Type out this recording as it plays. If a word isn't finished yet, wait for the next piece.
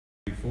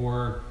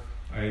1994,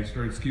 I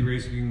started ski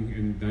racing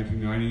in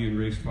 1990 and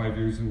raced 5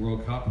 years in the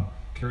World Cup,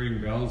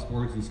 carrying balance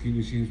boards and ski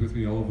machines with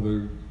me all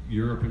over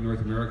Europe and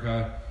North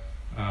America,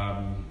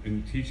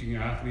 and teaching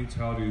athletes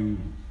how to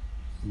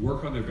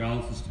work on their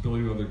balance and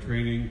stability while they're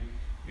training.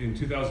 In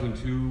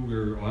 2002, we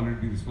were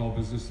honored to be the Small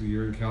Business of the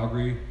Year in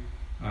Calgary.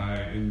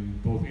 In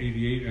both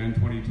 '88 and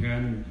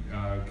 2010,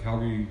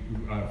 Calgary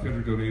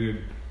Fitter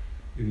donated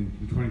in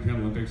the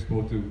 2010 Olympics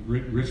both to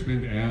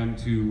Richmond and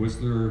to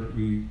Whistler.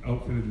 We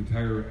outfitted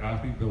entire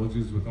athlete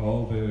villages with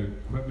all the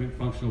equipment,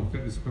 functional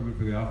fitness equipment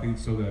for the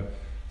athletes, so that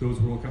those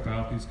World Cup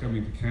athletes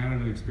coming to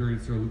Canada to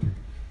experience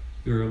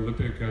their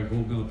Olympic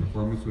gold medal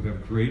performance would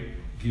have great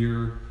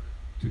gear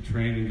to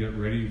train and get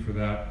ready for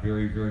that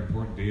very, very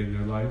important day in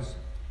their lives.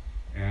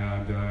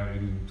 And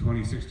in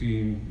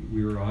 2016,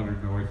 we were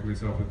honored, my wife and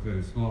myself, with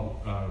the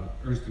small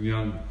Ernst &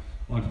 Young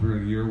Entrepreneur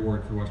of the Year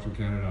Award for Western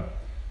Canada.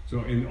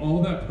 So in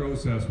all that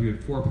process, we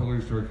had 4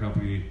 pillars to our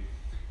company.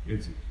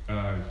 It's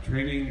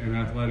training and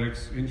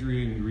athletics,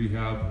 injury and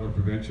rehab or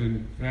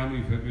prevention,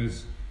 family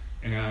fitness,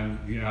 and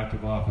the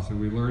active office. And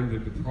we learned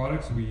that the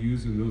products we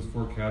use in those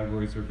 4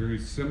 categories are very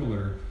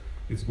similar.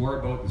 It's more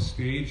about the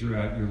stage you're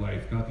at in your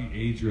life, not the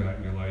age you're at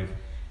in your life.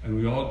 And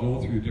we all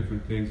go through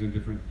different things and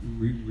different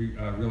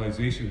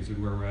realizations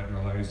in where we're at in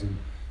our lives. And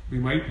we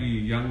might be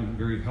young,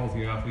 very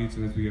healthy athletes,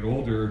 and as we get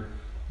older,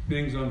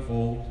 things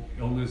unfold,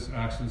 illness,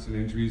 accidents, and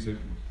injuries that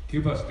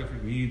give us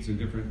different needs and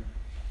different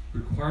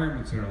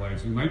requirements in our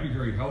lives. We might be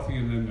very healthy,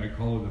 and then I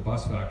call it the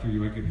bus factor. You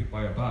might get hit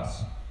by a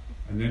bus.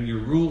 And then your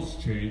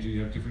rules change and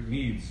you have different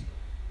needs.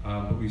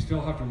 But we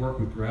still have to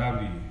work with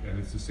gravity, and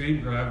it's the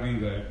same gravity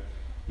that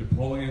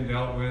Napoleon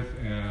dealt with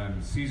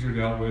and Caesar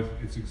dealt with.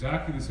 It's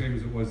exactly the same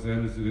as it was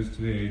then as it is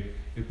today.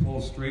 It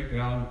pulls straight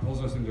down,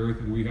 pulls us into earth,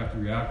 and we have to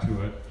react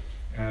to it.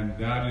 And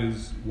that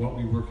is what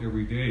we work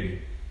every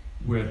day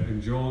with.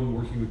 And Joan,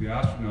 working with the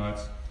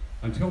astronauts,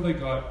 until they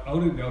got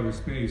out into outer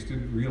space,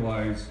 didn't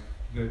realize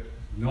that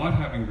not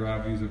having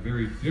gravity is a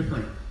very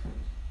different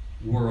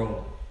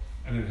world,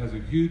 and it has a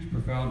huge,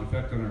 profound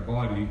effect on our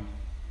body.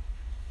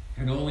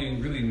 And only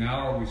really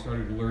now are we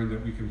starting to learn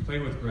that we can play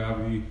with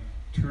gravity,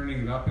 turning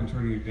it up and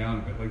turning it down,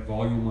 a bit like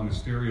volume on a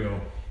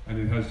stereo, and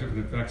it has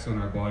different effects on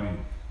our body.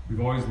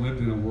 We've always lived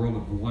in a world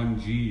of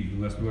 1G,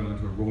 unless we went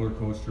onto a roller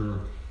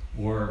coaster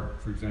or,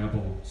 for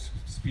example,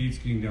 speed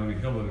skiing down a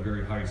hill at a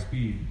very high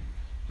speed.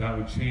 That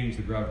would change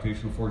the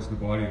gravitational force in the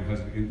body and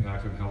has an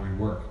impact on how we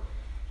work.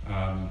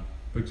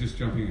 But just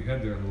jumping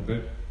ahead there a little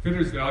bit,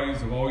 Fitter's values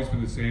have always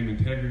been the same.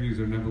 Integrity is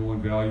our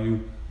 #1 value.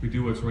 We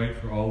do what's right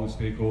for all the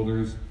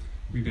stakeholders.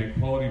 We make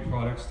quality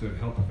products that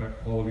help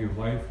affect quality of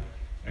life.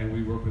 And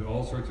we work with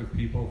all sorts of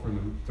people, from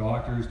the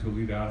doctors to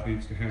elite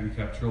athletes to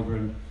handicapped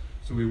children.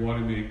 So we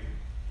want to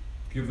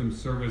give them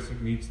service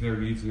that meets their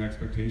needs and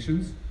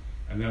expectations,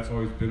 and that's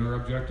always been our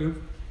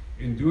objective.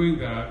 In doing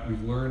that,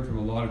 we've learned from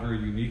a lot of very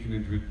unique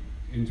and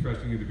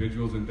interesting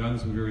individuals and done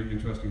some very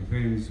interesting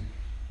things.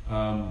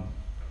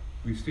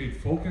 We've stayed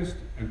focused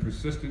and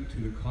persistent to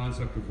the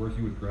concept of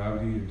working with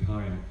gravity and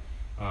time.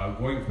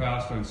 Going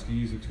fast on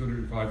skis at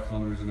 205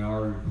 kilometers an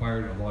hour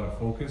required a lot of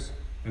focus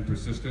and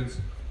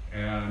persistence.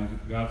 And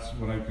that's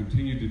what I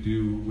continue to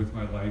do with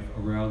my life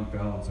around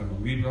balance. I'm a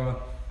Libra.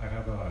 I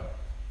have a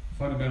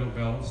fundamental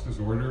balance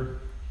disorder,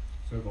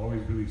 so I've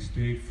always really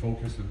stayed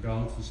focused on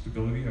balance and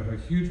stability. I have a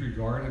huge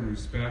regard and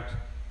respect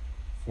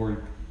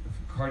for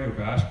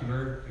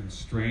cardiovascular and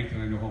strength,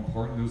 and I know how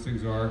important those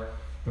things are.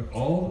 But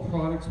all the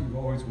products we've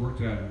always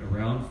worked at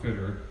around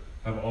Fitter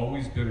have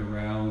always been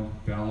around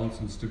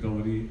balance and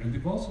stability, and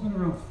they've also been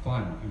around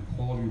fun and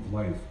quality of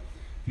life.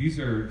 These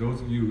are,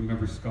 those of you who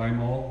remember Sky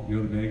Mall, you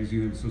know, the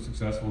magazine that was so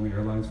successful in the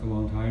airlines for a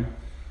long time.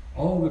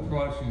 All of the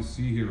products you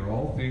see here are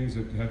all things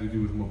that had to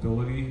do with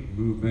mobility,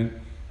 movement,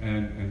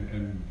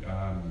 and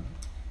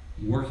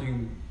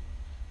working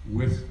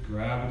with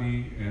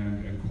gravity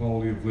and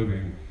quality of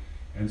living.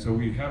 And so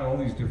we had all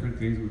these different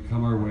things that would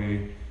come our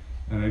way,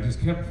 and I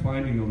just kept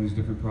finding all these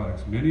different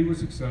products. Many were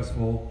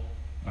successful,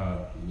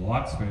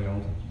 lots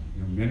failed.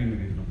 You know, many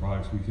different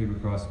products we came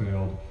across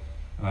failed.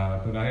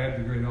 But I had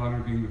the great honor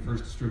of being the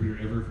first distributor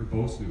ever for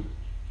Bosu,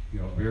 you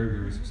know, very,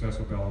 very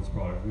successful balance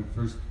product. And the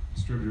first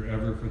distributor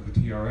ever for the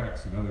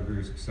TRX, another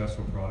very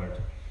successful product.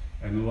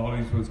 And a lot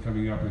of these ones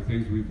coming up are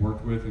things we've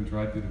worked with and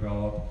tried to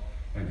develop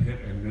and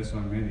hit and miss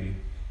on many.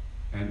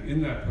 And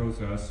in that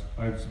process,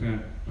 I've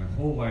spent my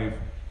whole life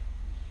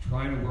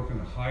trying to work on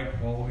a high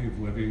quality of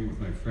living with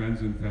my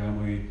friends and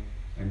family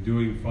and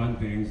doing fun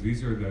things.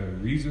 These are the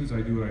reasons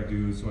I do what I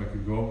do, so I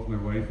can go out with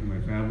my wife and my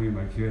family and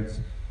my kids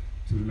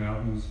to the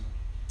mountains,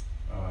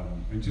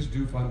 and just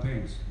do fun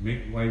things.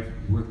 Make life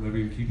worth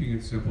living, keeping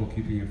it simple,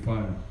 keeping it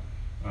fun.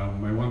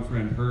 My one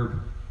friend,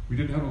 Herb, we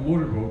didn't have a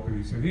motorboat, but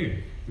he said,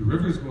 hey, the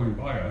river's going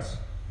by us,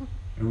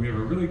 and we have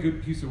a really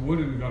good piece of wood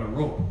and we got a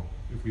rope.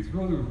 If we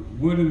throw the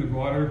wood in the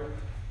water,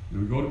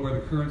 and we go to where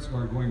the currents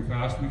are going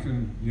fast, we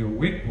can, you know,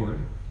 wakeboard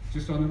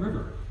just on the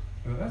river.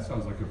 That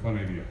sounds like a fun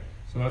idea.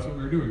 So that's what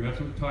we were doing. That's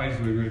what Ty's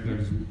doing right there,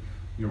 is,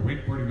 you know,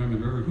 wakeboarding on the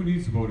river. Who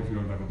needs a boat if you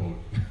don't have a boat?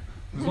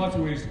 There's lots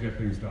of ways to get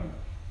things done.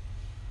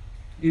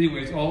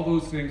 Anyways, all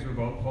those things are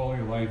about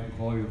quality of life and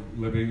quality of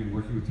living and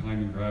working with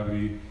time and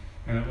gravity.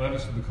 And it led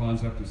us to the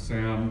concept of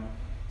SAM.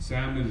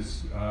 SAM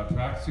is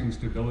practicing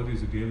stability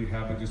as a daily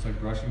habit, just like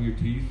brushing your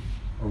teeth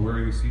or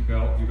wearing a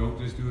seatbelt. You don't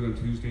just do it on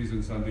Tuesdays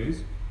and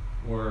Sundays,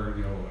 or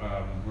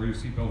wear your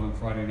seatbelt on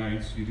Friday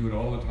nights. You do it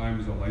all the time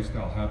as a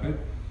lifestyle habit.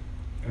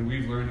 And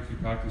we've learned if you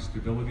practice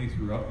stability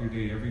throughout your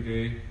day, every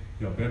day,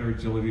 you have better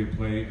agility of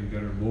play and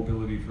better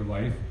mobility for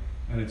life.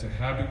 And it's a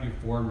habit you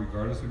form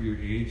regardless of your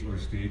age or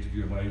stage of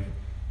your life.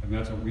 And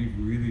that's what we've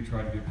really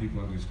tried to get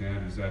people to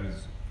understand, is that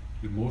is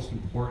the most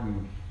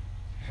important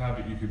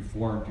habit you can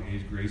form to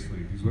age gracefully.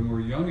 Because when we're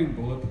young and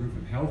bulletproof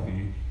and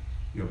healthy,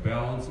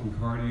 balance and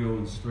cardio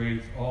and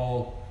strength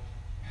all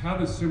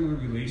have a similar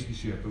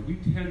relationship, but we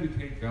tend to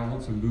take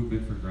balance and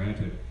movement for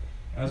granted.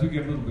 As we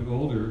get a little bit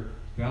older,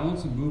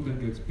 balance and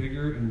movement gets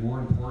bigger and more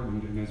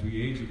important, and as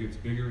we age, it gets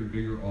bigger and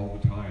bigger all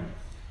the time.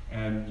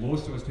 And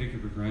most of us take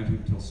it for granted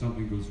until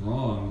something goes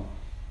wrong,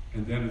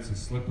 and then it's a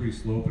slippery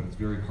slope and it's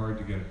very hard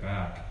to get it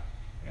back.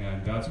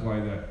 And that's why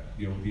that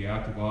the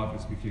active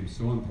office became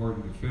so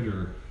important to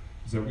Fitter,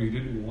 is that we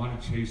didn't want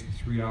to chase the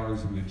 3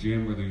 hours in the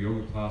gym or the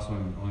yoga class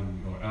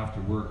on after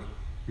work.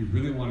 We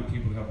really wanted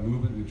people to have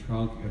movement in the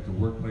trunk at the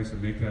workplace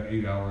and make that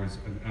 8 hours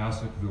an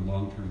asset to their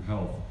long-term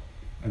health.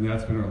 And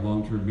that's been our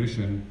long-term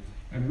mission.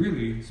 And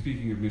really,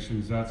 speaking of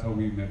missions, that's how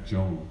we met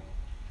Joan.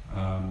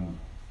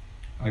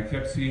 I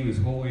kept seeing this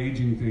whole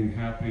aging thing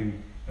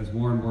happening as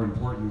more and more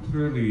important. And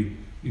clearly,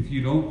 if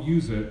you don't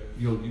use it,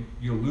 you'll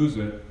lose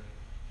it.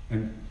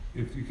 And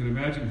if you can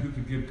imagine who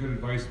could give good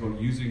advice about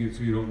using it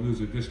so you don't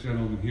lose it, this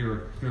gentleman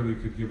here clearly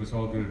could give us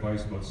all good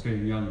advice about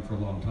staying young for a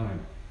long time.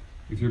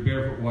 If you're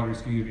barefoot water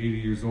skiing at 80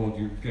 years old,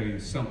 you're getting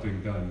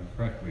something done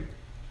correctly.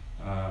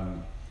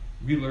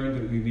 We learned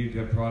that we needed to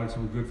have products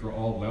that were good for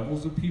all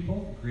levels of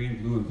people,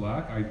 green, blue, and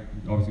black. I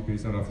obviously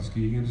based that off the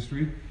skiing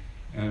industry.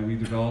 And we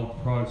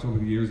developed products over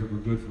the years that were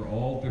good for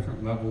all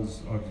different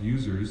levels of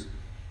users,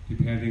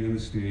 depending on the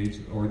stage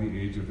or the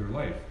age of their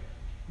life.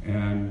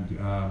 And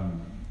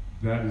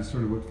that is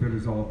sort of what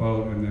Fitter's all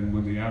about. And then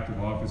when the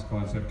active office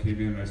concept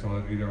came in, I saw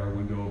that 8-hour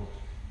window,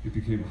 it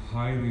became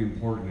highly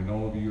important. And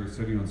all of you are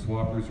sitting on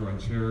swappers or on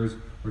chairs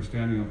or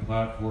standing on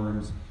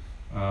platforms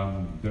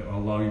that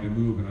allow you to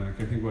move. And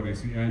I think what I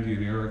see Andy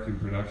and Eric in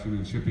production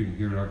and shipping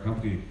here at our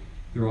company,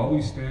 they're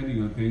always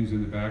standing on things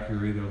in the back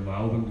area that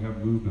allow them to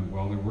have movement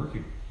while they're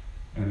working.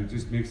 And it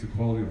just makes the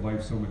quality of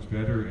life so much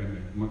better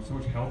and so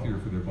much healthier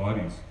for their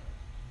bodies.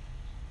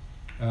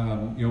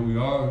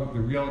 The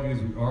reality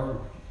is we are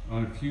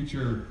on a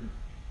future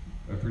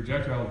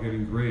projectile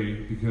getting gray,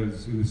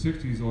 because in the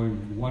 60s, only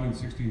 1 in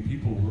 16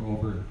 people were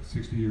over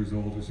 60 years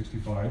old or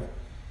 65.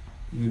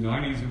 In the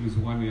 90s, it was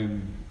 1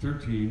 in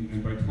 13,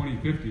 and by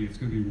 2050, it's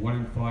going to be 1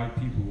 in 5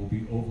 people will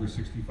be over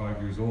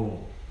 65 years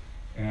old.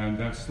 And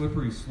that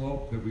slippery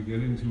slope that we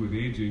get into with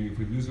aging, if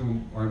we lose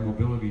our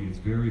mobility, it's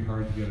very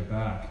hard to get it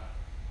back.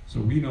 So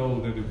we know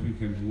that if we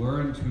can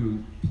learn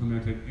to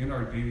implement it in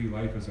our daily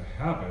life as a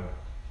habit,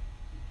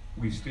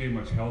 we stay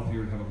much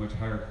healthier and have a much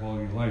higher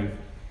quality of life.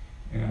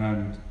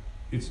 And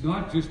it's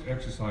not just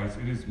exercise,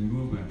 it is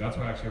movement. That's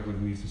why actually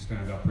everyone needs to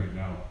stand up right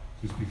now,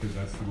 just because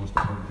that's the most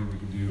important thing we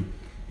can do.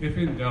 If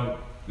in doubt,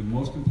 the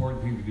most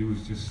important thing to do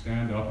is just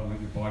stand up and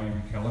let your body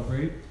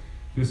recalibrate.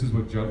 This is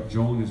what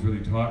Joan has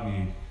really taught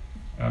me.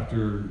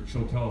 After,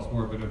 she'll tell us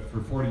more, but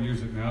for 40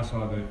 years at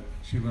N.A.S.A, that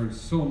she learned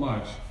so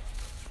much.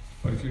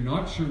 But if you're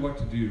not sure what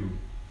to do,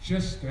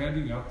 just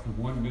standing up for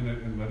 1 minute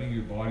and letting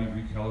your body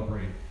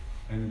recalibrate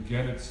and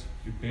get its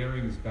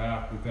bearings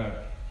back with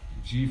that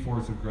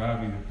G-force of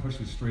gravity that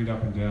pushes straight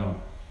up and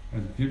down,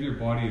 and give your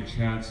body a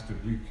chance to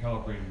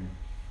recalibrate and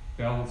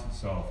balance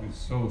itself is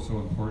so, so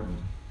important.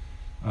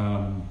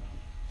 On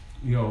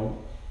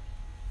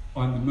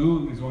the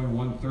moon, there's only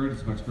 1/3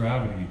 as much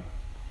gravity.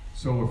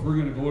 So if we're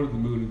going to go to the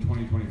moon in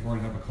 2024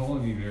 and have a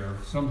colony there,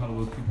 somehow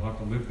those people have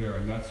to live there,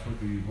 and that's what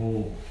the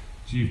whole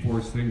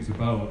G-force thing's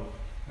about.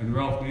 And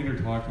Ralph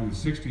Nader talked in the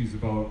 60s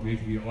about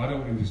making the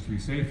auto industry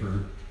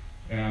safer,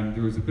 and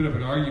there was a bit of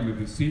an argument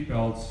that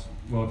seatbelts,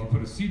 well, if you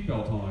put a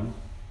seatbelt on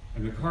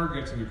and the car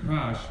gets in a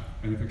crash,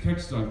 and if it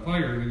catches on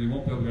fire, then you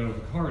won't be able to get out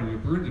of the car and you'll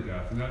burn to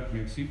death, and that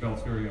makes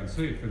seatbelts very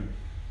unsafe. And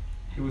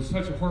it was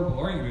such a horrible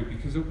argument,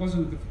 because it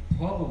wasn't, the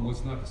problem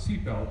was not the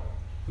seatbelt.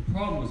 The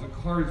problem was that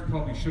cars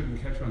probably shouldn't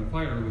catch on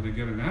fire when they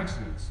get in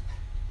accidents.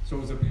 So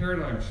it was a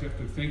paradigm shift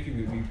of thinking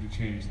that needed to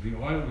change. The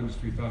auto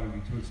industry thought it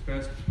would be too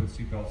expensive to put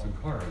seatbelts in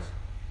cars.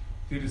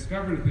 They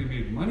discovered if they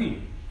made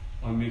money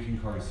on making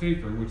cars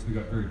safer, which they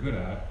got very good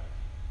at,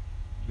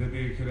 that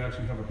they could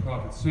actually have a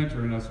profit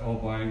center, and us all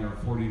buying our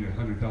 $40,000 to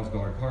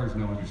 $100,000 cars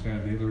now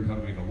understand they learned how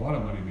to make a lot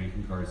of money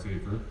making cars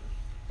safer.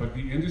 But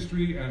the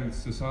industry and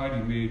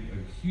society made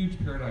a huge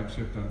paradigm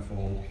shift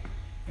unfold,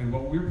 and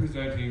what we're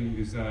presenting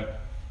is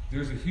that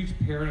there's a huge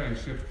paradigm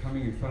shift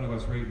coming in front of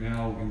us right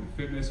now in the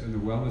fitness and the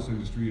wellness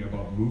industry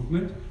about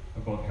movement,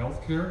 about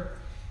healthcare,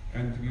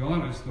 and to be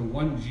honest, the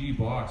 1G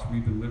box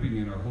we've been living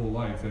in our whole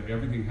life, that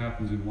everything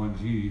happens in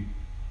 1G,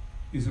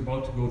 is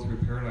about to go through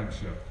a paradigm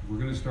shift. We're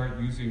going to start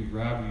using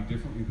gravity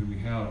differently than we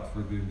have for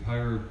the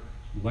entire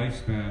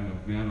lifespan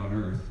of man on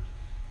Earth,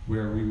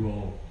 where we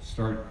will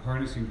start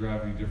harnessing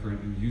gravity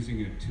different and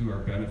using it to our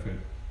benefit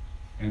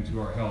and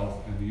to our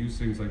health, and use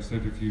things like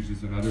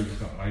centrifuges and other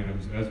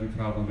items as we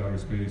travel into outer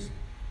space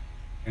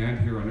and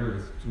here on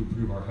Earth to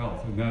improve our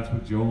health. And that's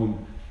what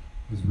Joan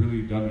has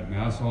really done at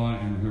N.A.S.A.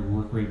 and her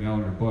work right now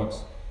in her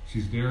books.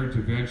 She's dared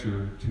to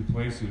venture to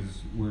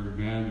places where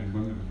man and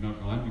women have not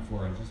gone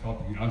before, and she's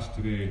helping us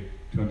today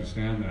to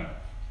understand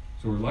that.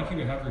 So we're lucky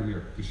to have her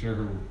here to share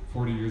her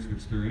 40 years of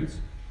experience.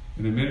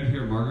 In a minute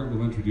here, Margaret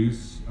will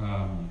introduce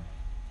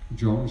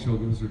Joan. She'll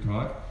give us her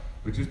talk.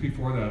 But just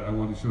before that, I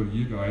want to show to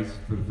you guys,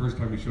 for the first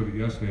time we showed it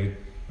yesterday,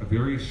 a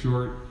very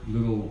short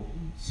little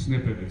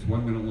snippet. It's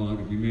 1 minute long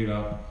that we made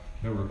up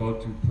that we're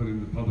about to put in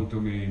the public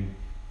domain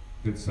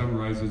that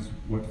summarizes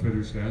what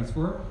Fitter stands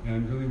for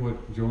and really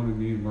what Joan and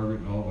me and Margaret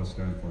and all of us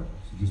stand for.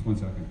 So just 1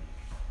 second.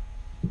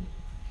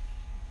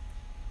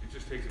 It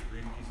just takes a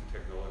brief piece of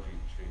technology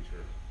to change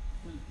here.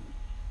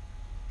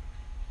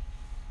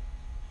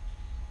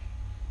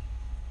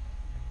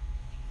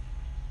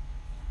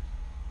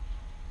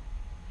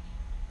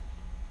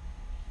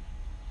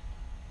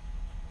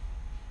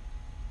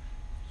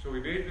 So we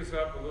made this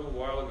up a little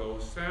while ago.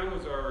 Sam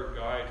was our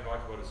guy I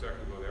talked about a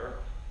second ago there.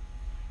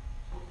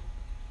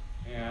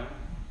 And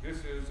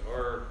this is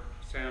our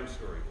Sam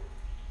story.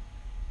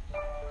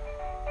 Can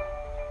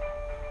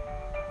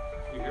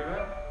you hear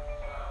that?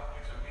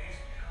 It's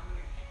amazing how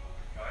many people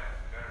have guided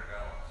the better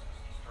balance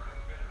since the start of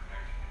Fitter in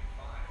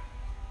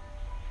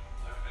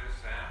 1985. Look, there's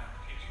Sam,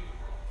 teaching the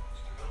world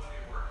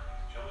stability at work,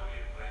 agility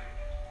at play,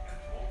 and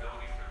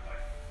mobility through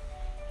life.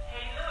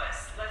 Hey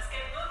Lewis, let's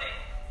get moving.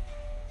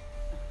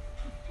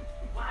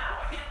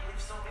 Wow, I can't believe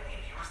so many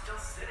of you are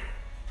still sitting.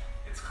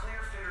 It's clear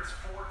Fitter's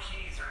 4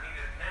 keys are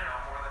needed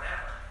now more than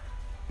ever.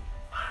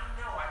 I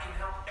know I can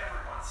help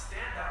everyone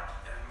stand up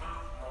and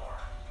move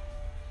more.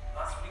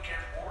 Us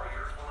weekend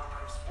warriors will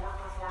improve sport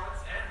performance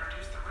and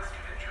reduce the risk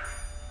of injury.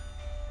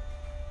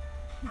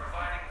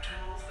 Providing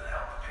tools that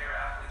help prepare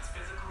athletes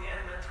physically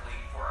and mentally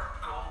for a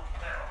gold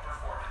medal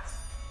performance.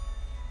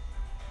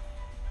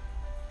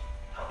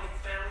 Helping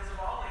families of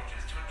all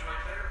ages to enjoy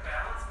better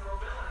balance and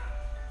mobility.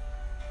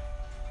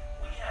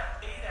 We have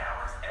 8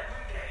 hours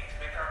every day to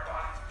make our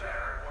bodies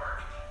better at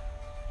work.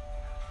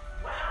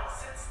 Wow,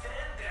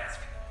 sit-stand desk.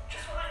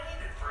 Just what I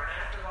needed for an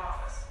active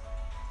office.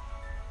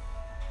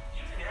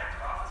 Using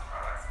active office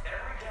products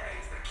every day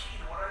is the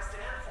key to what I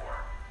stand for.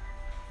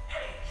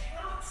 Hey, do you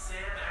know that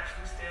SAM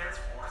actually stands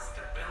for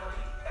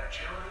stability,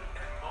 agility,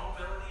 and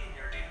mobility in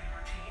your daily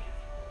routine?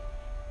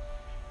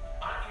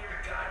 I'm here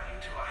to guide you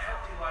to a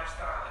healthy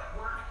lifestyle at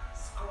work,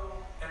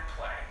 school, and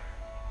play.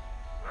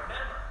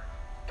 Remember,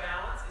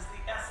 balance is the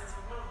essence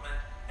of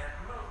movement, and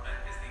movement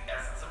is the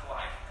essence of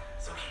life.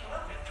 So keep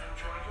moving to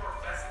enjoy your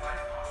best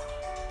life possible.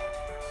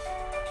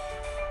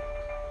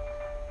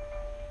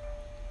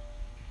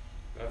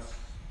 That's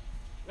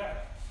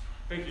that.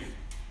 Thank you.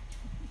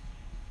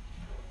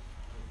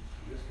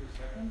 Just for a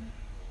second.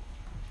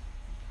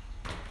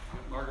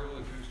 Margaret will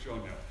introduce Joan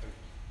now. Thank you.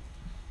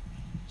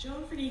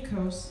 Joan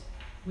Vernikos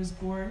was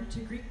born to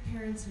Greek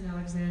parents in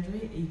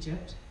Alexandria,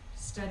 Egypt,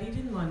 studied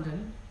in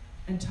London,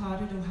 and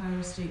taught at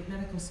Ohio State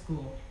Medical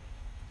School.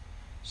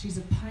 She's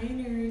a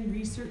pioneering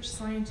research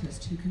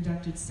scientist who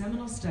conducted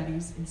seminal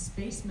studies in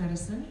space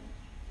medicine,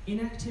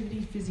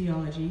 inactivity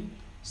physiology,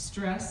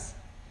 stress,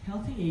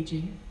 healthy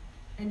aging,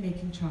 and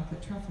making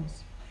chocolate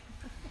truffles.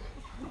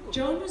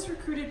 Joan was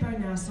recruited by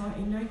NASA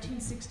in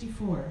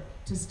 1964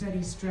 to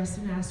study stress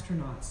in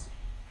astronauts.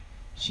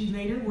 She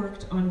later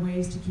worked on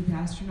ways to keep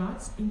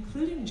astronauts,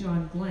 including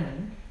John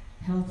Glenn,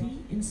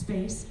 healthy in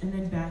space and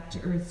then back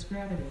to Earth's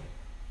gravity.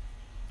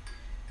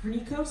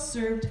 Vernikos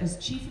served as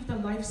chief of the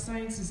Life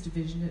Sciences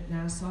Division at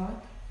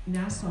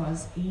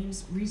NASA's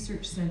Ames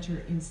Research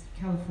Center in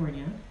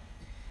California,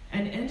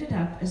 and ended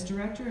up as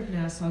director of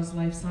NASA's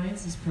Life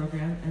Sciences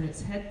Program at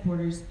its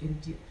headquarters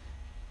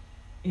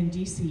in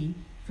DC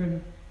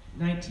from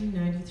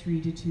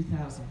 1993 to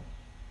 2000.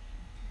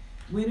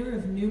 Winner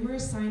of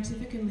numerous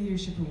scientific and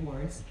leadership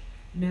awards,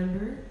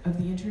 member of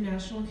the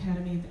International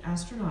Academy of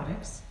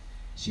Astronautics,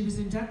 she was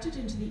inducted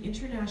into the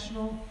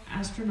International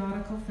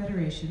Astronautical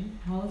Federation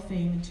Hall of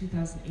Fame in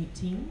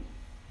 2018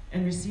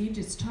 and received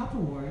its top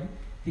award,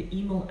 the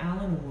Emil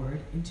Allen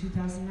Award, in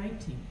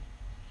 2019.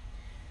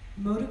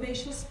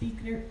 Motivational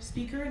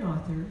speaker and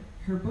author,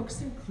 her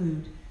books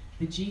include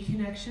The G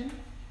Connection,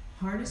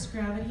 Harness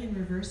Gravity and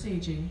Reverse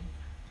Aging,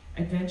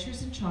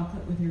 Adventures in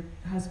Chocolate with her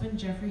husband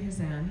Jeffrey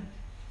Hazan,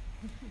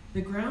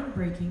 the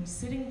groundbreaking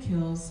Sitting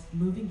Kills,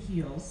 Moving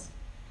Heals,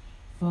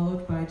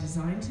 followed by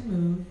Design to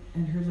Move,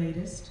 and her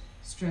latest,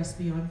 Stress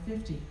Beyond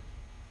 50.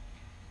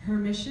 Her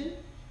mission?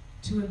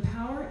 To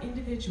empower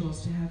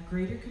individuals to have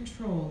greater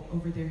control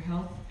over their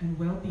health and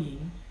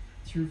well-being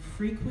through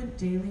frequent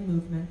daily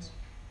movement,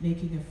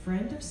 making a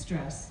friend of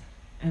stress,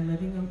 and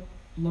living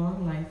a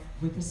long life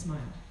with a smile.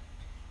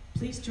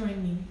 Please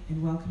join me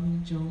in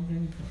welcoming Joan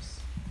Vernikos.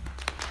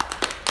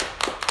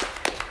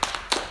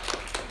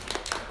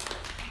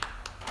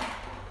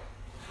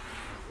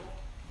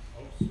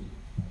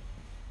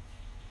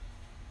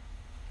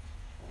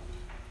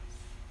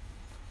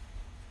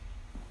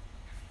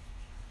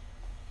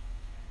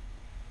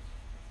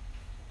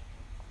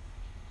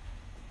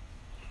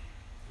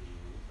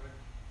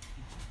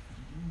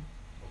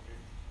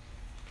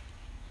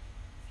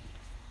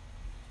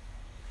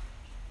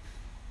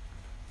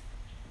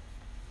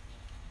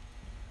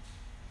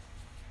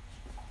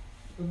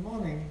 Good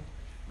morning.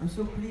 I'm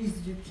so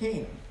pleased you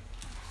came.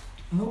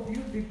 I hope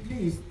you'll be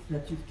pleased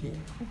that you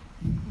came.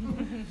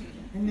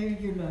 And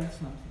maybe you learned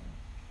something.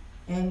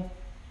 And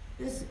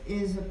this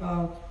is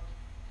about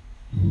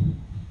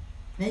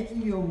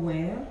making you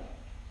aware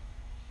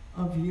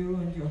of you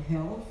and your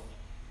health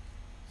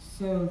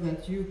so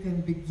that you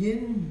can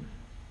begin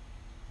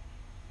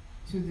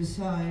to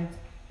decide,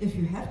 if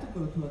you have to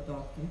go to a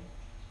doctor,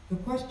 the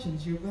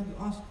questions you're going to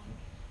ask them.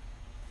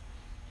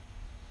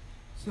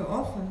 So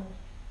often,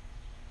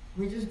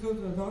 we just go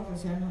to a doctor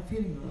and say, I'm not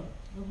feeling well.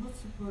 Well,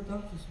 what's the poor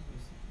doctor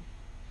supposed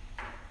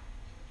to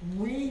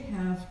do? We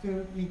have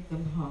to meet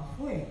them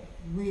halfway.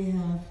 We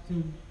have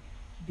to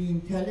be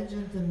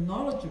intelligent and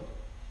knowledgeable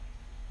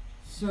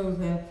so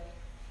that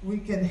we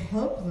can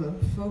help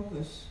them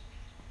focus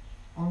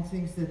on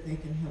things that they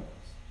can help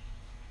us.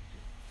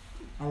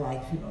 I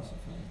like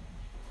philosophizing.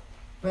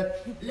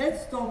 But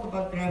let's talk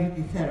about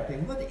gravity therapy.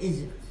 What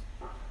is it?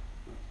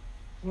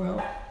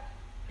 Well,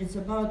 it's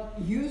about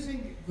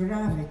using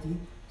gravity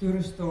to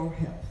restore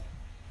health.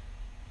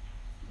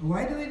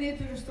 Why do we need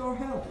to restore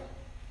health?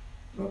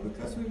 Well,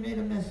 because we made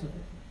a mess of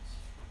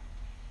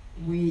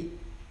it. We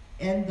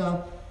end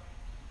up,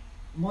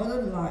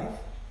 modern life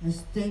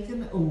has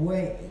taken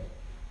away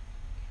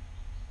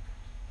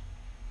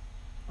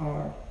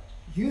our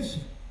use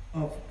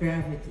of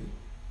gravity,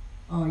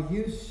 our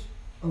use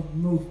of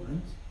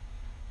movement.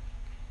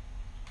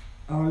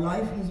 Our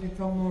life has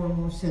become more and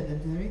more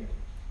sedentary.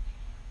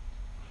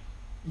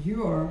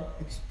 You are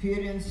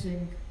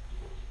experiencing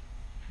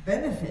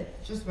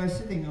benefit just by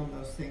sitting on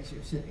those things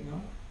you're sitting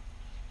on.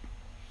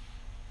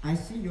 I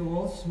see you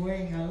all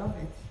swaying, I love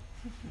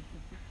it.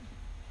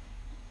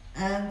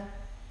 And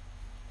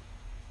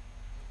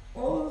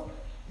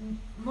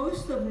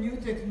most of new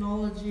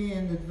technology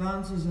and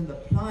advances and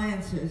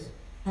appliances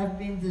have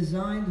been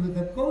designed with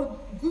a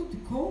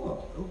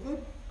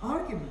good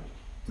argument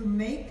to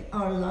make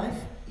our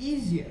life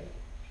easier.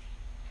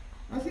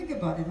 Now think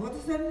about it, what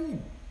does that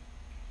mean?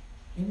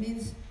 It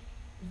means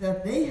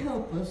that they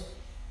help us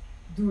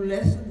do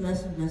less and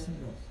less and less and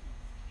less.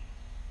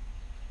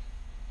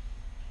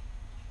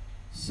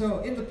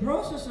 So in the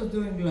process of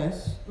doing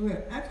less,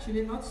 we're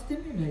actually not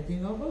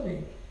stimulating our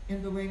body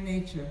in the way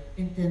nature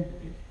intended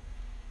it.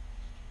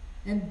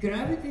 And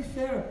gravity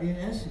therapy, in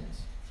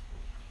essence,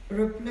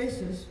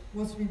 replaces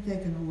what's been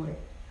taken away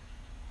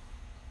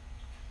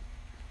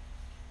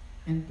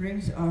and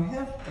brings our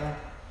health back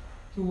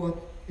to what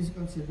is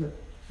considered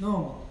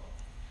normal.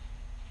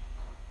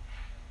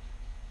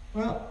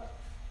 Well,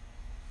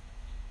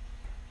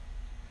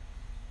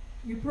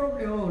 you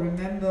probably all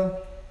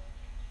remember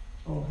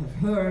or have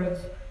heard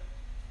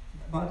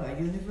about our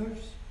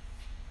universe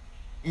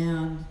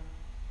and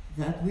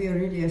that we are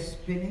really a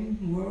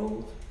spinning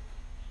world.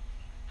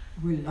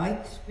 We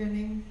like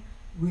spinning,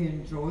 we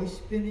enjoy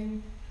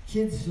spinning,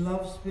 kids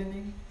love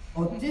spinning,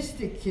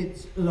 autistic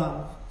kids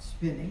love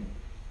spinning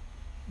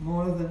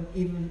more than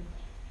even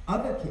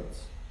other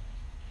kids.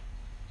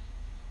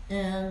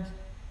 And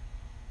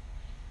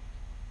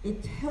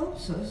it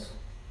helps us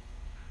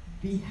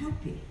be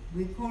happy.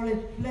 We call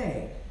it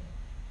play.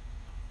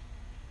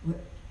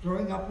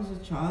 Growing up as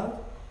a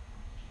child,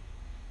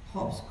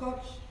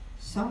 hopscotch,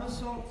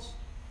 somersaults,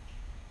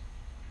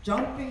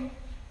 jumping,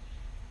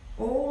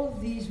 all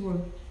these were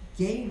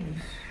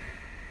games,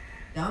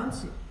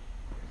 dancing.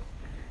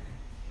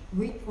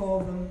 We call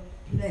them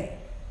play.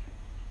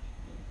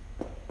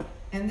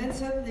 And then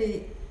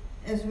suddenly,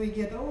 as we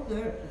get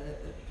older,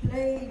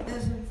 play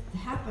doesn't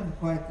happen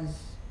quite as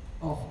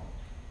often.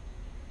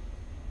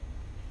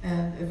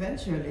 And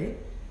eventually,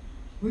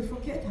 we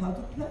forget how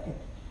to play.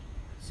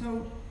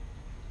 So,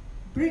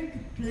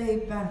 bring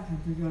play back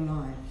into your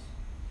lives.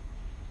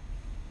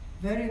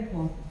 Very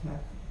important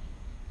factor.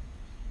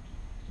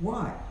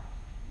 Why?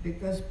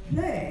 Because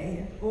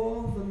play and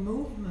all the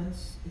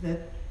movements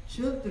that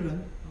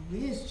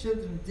we as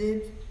children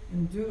did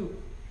and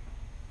do,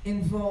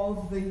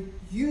 involve the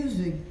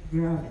using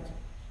gravity.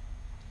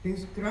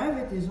 Because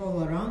gravity is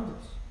all around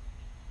us.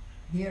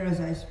 Here as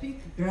I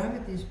speak,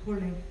 gravity is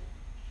pulling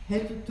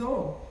head to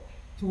toe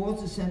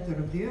towards the center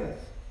of the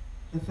earth.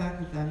 The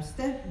fact that I'm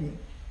standing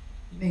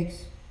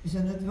is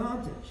an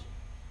advantage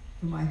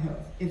to my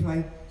health. If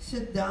I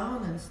sit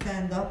down and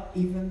stand up,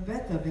 even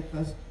better,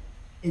 because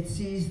it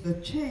sees the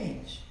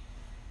change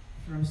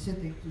from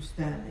sitting to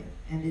standing.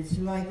 And it's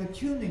like a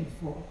tuning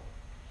fork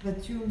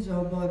that tunes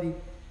our body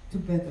to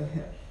better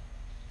health.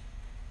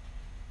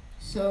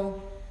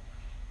 So,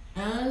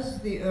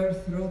 as the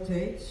earth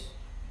rotates,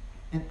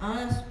 and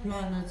as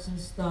planets and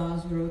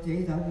stars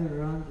rotate either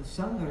around the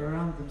sun or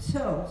around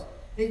themselves,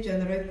 they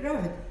generate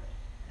gravity.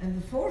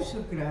 And the force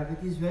of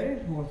gravity is very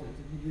important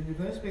in the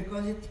universe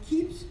because it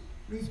keeps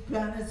these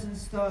planets and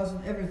stars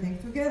and everything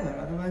together.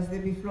 Otherwise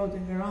they'd be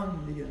floating around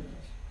in the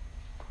universe.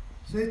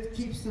 So it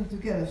keeps them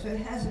together. So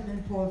it has an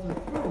important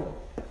role.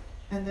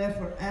 And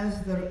therefore,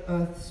 as the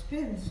earth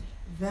spins,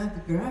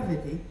 that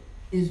gravity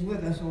is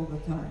with us all the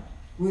time.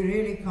 We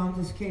really can't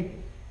escape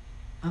it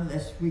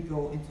unless we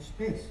go into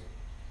space.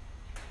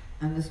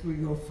 Unless we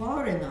go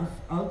far enough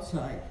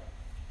outside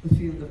the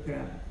field of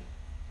gravity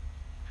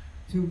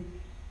to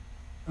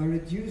a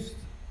reduced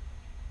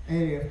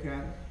area of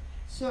gravity.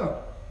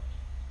 So,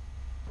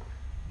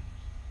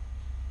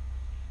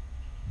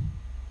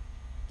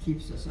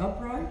 keeps us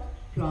upright.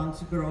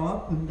 Plants grow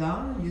up and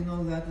down. You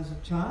know that as a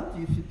child.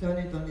 If you turn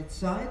it on its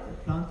side, the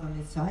plant on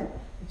its side,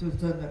 it will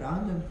turn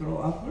around and grow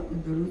upward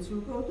and the roots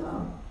will go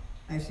down.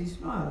 I see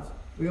smiles.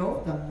 We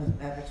all done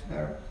that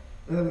experiment,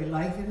 whether we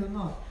like it or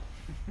not.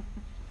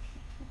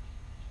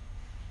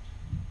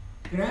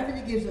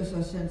 Gravity gives us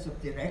a sense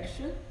of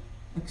direction,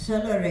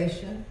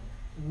 acceleration,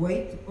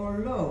 weight or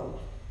load.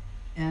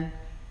 And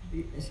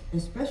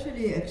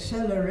especially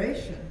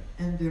acceleration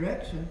and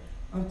direction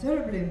are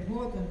terribly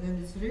important,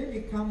 and it's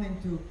really come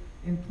into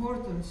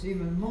importance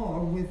even more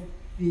with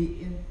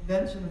the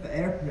invention of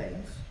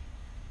airplanes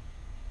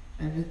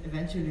and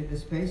eventually the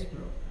space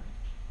program.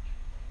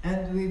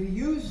 And we've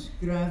used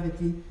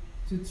gravity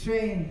to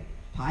train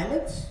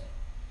pilots,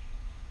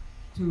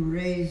 to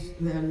raise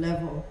their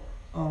level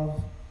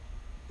of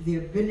the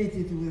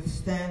ability to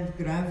withstand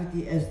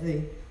gravity as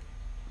they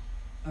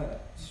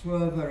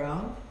swerve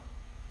around,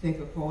 take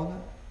a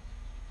corner.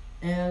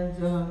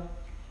 And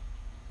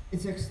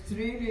it's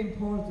extremely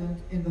important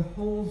in the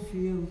whole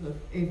field of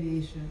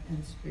aviation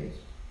and space.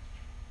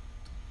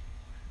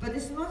 But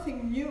it's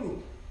nothing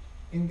new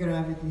in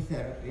gravity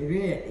therapy,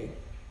 really.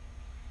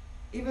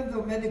 Even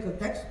though medical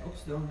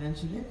textbooks don't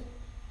mention it,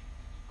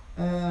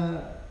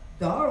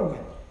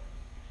 Darwin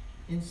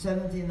in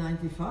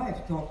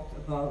 1795 talked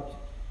about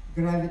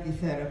gravity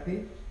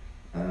therapy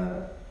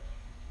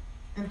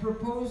and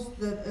proposed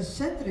that a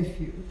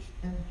centrifuge,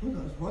 and who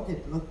knows what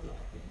it looked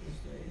like in these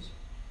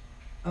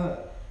days,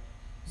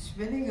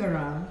 spinning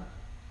around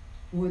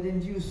would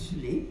induce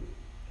sleep,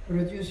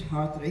 reduce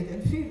heart rate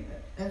and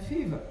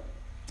fever.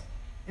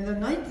 In the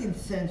 19th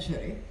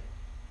century,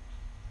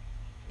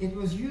 it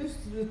was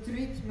used to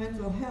treat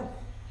mental health.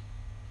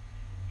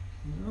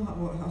 I don't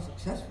know how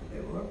successful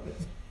they were,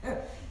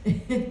 but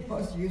it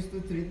was used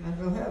to treat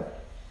mental health.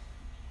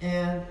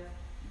 And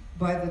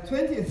by the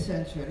 20th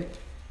century,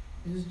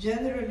 it was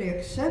generally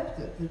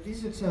accepted that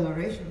these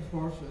acceleration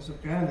forces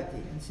of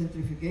gravity and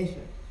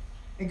centrifugation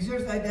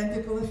exert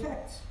identical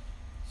effects.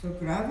 So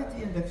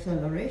gravity and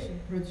acceleration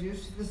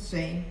produce the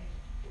same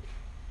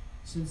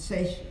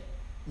sensation,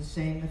 the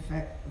same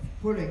effect of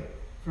pulling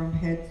from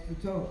head to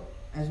toe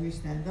as we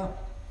stand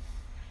up.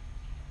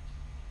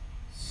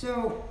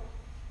 So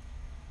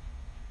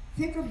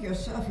think of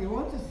yourself, you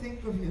want to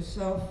think of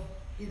yourself,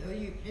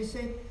 you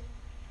say,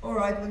 all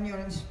right, when you're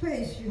in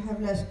space, you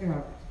have less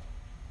gravity.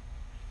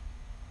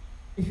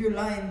 If you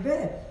lie in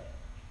bed,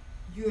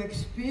 you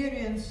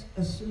experience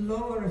a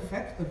slower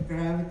effect of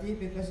gravity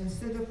because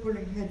instead of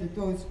pulling head to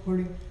toe, it's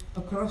pulling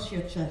across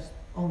your chest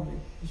only,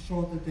 a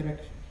shorter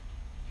direction.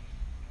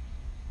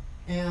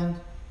 And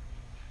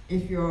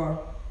if you're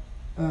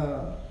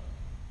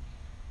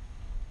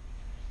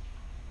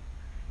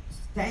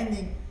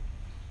standing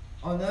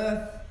on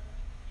Earth,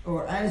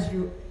 or as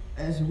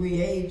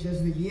we age,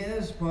 as the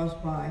years pass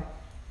by,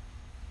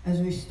 as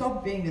we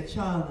stop being a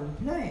child and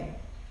playing,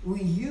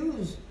 we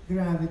use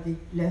gravity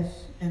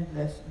less and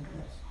less and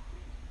less.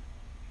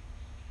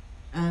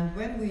 And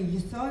when we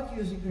start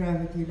using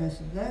gravity less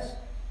and less,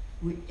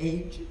 we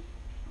age,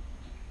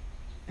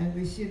 and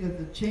we see that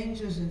the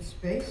changes in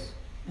space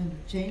and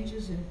the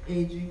changes in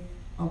aging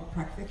are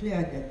practically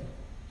identical,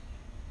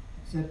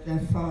 except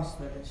they're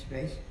faster in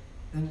space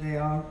than they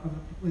are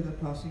with the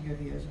passing of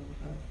years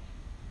on Earth.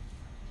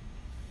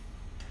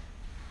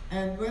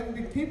 And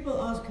when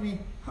people ask me,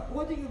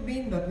 what do you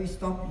mean that we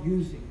stop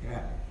using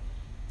gravity?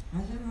 I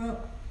said,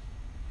 well,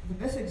 the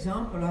best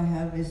example I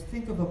have is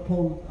think of a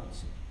pole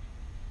dancer.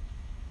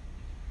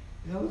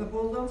 You know what a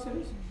pole dancer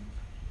is?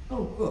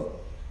 Oh, good.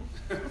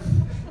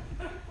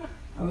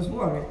 I was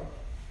worried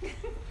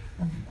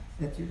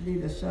that you'd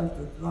lead a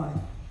sheltered life.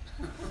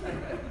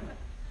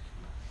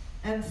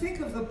 And think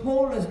of the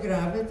pole as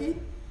gravity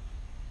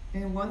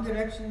in one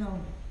direction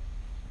only.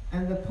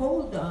 And the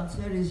pole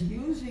dancer is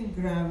using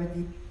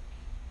gravity,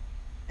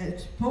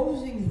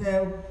 exposing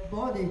their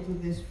body to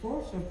this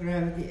force of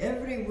gravity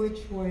every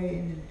which way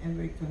and in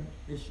every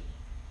condition.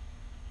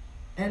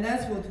 And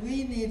that's what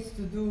we need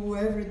to do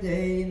every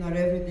day in our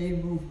everyday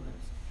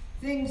movements.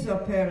 Things our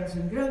parents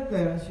and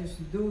grandparents used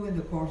to do in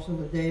the course of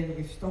the day that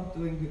we've stopped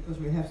doing because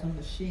we have some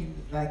machine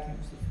that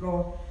vacuums the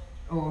floor,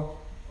 or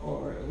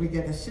we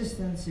get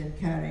assistance in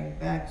carrying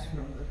bags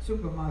from the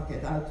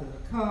supermarket out to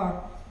the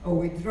car, or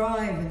we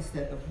drive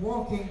instead of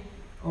walking,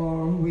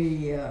 or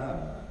we,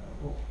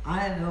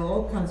 I don't know,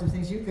 all kinds of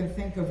things. You can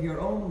think of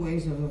your own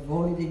ways of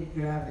avoiding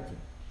gravity.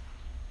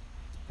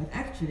 But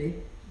actually,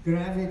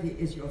 gravity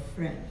is your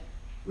friend.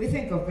 We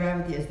think of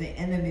gravity as the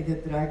enemy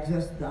that drags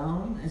us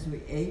down as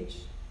we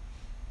age.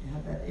 You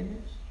have that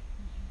image?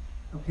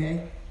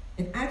 Okay?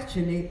 It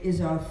actually is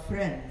our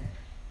friend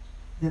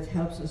that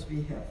helps us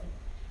be healthy.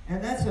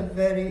 And that's a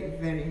very,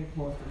 very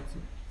important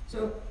thing.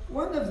 So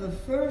one of the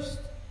first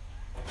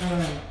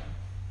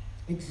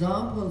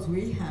examples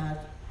we had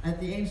at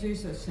the Ames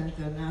Research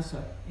Center,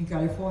 N.A.S.A. in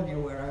California,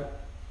 where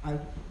I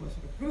was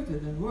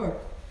recruited and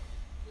worked,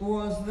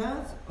 was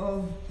that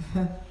of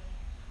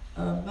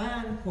a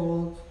man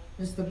called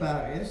Mr.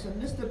 Barrios,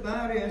 and Mr.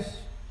 Barrios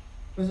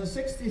was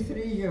a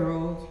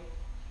 63-year-old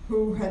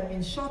who had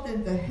been shot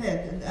in the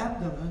head and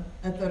abdomen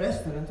at the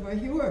restaurant where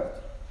he worked.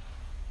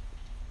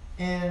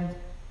 And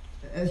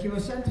he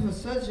was sent for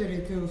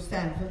surgery to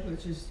Stanford,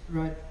 which is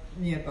right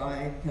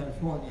nearby in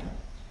California,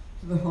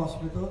 to the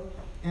hospital,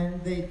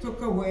 and they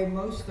took away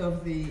most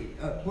of the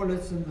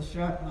bullets and the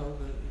shrapnel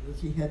that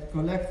he had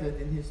collected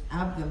in his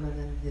abdomen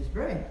and his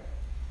brain.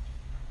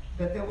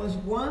 But there was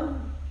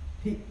one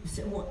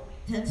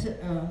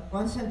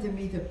 1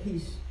 centimeter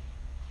piece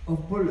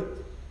of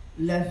bullet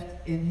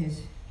left in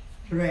his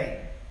brain,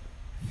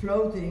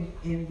 floating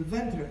in the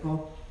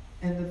ventricle,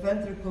 and the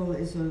ventricle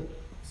is a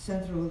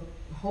central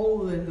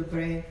hole in the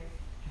brain,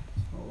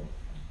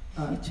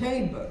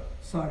 chamber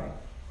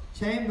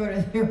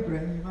in your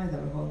brain, you might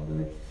have a hole in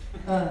it,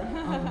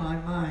 on my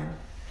mind,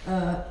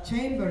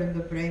 chamber in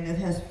the brain that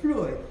has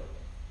fluid,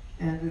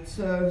 and it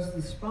serves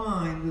the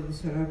spine with the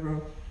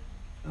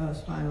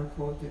spinal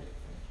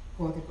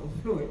cortical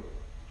fluid,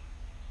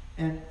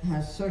 and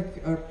has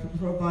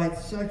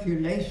provides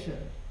circulation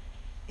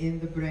in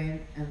the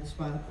brain and the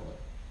spinal cord.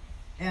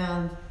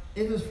 And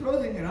it was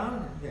floating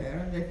around in there,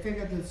 and they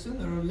figured that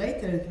sooner or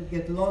later it would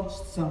get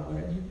lodged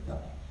somewhere and he'd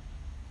die.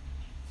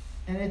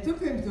 And they took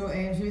him to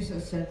Ames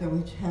Research Center,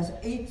 which has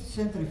 8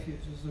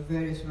 centrifuges of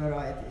various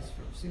varieties,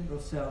 from single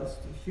cells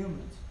to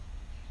humans,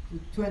 to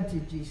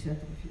 20G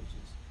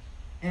centrifuges.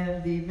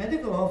 And the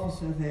medical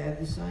officer there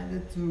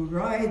decided to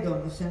ride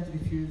on the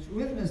centrifuge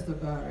with Mr.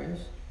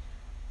 Barrios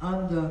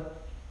under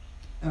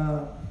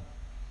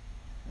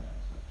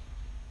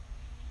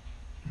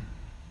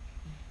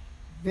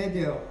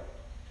video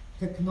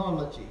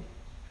technology,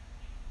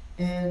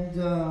 and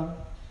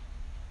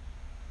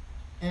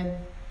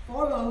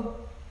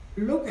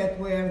look at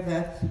where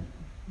that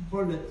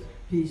bullet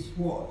piece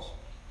was,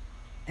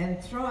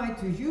 and try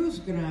to use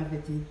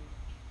gravity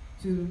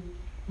to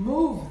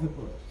move the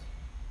bullet.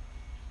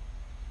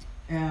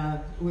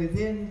 And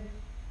within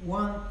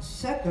 1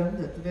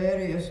 second, at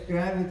various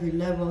gravity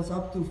levels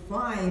up to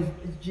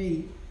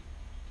 5G,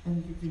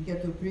 and you can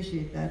get to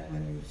appreciate that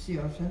when you see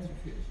our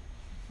centrifuge,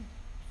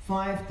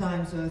 5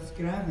 times Earth's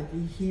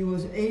gravity, he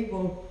was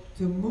able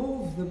to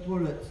move the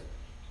bullet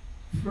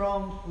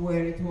from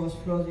where it was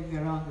floating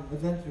around in the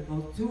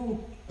ventricle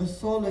to a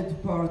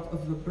solid part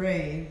of the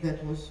brain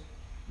that was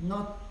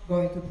not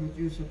going to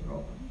produce a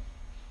problem.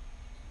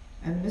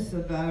 And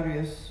Mr.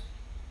 Barrios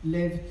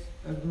lived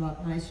a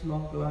nice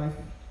long life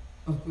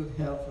of good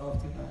health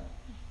after that.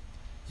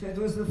 So it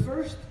was the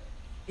first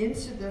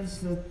incidents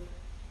that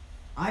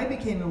I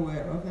became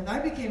aware of, and I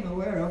became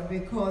aware of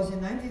because in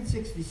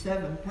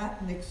 1967,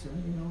 Pat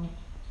Nixon, you know,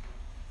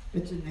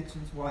 Richard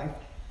Nixon's wife,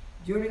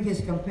 during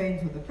his campaign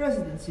for the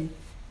presidency,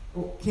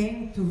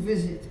 came to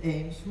visit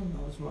Ames, who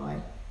knows why,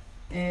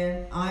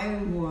 and I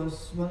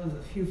was one of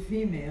the few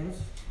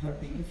females, her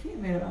being a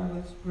female, I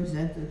was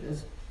presented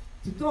as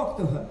to talk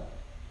to her.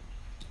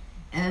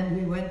 And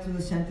we went to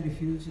the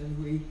centrifuge and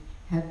we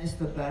had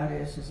Mr.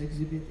 Barrios as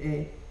Exhibit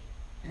A,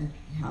 and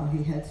how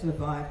he had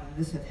survived and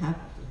this had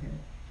happened to him.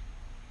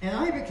 And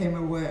I became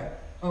aware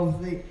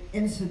of the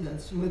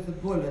incidents with the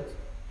bullet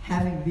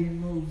having been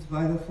moved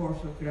by the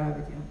force of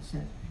gravity on the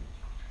centrifuge.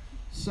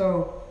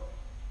 So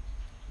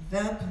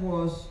that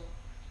was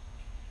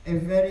a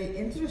very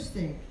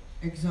interesting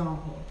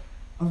example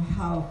of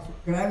how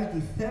gravity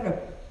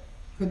therapy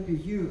could be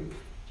used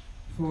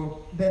for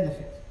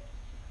benefit.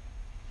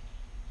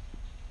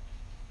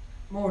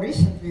 More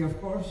recently, of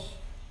course,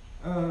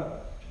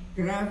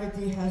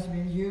 gravity has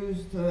been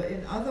used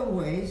in other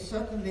ways.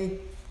 Certainly,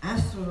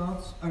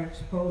 astronauts are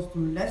exposed to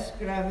less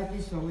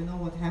gravity, so we know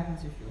what happens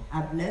if you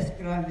have less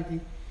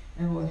gravity.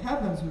 And what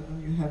happens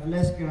when you have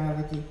less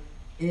gravity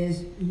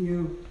is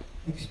you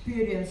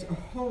experience a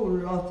whole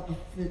lot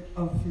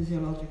of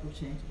physiological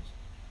changes.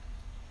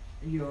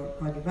 Your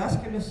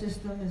cardiovascular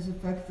system is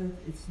affected,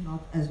 it's not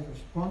as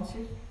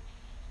responsive.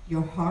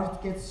 Your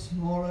heart gets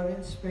smaller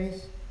in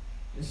space.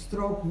 The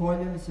stroke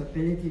volume, its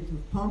ability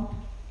to pump,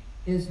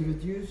 is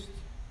reduced.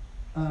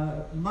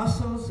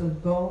 Muscles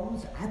and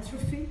bones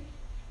atrophy.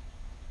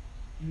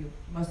 You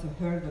must have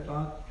heard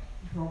about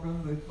the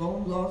problem with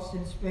bone loss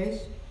in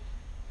space.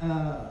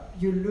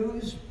 You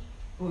lose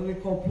what we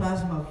call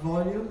plasma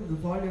volume, the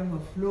volume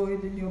of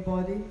fluid in your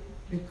body,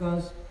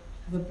 because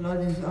the blood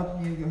is up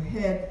near your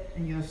head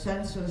and your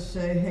sensors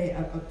say, hey,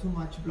 I've got too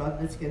much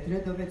blood, let's get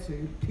rid of it, so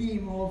you pee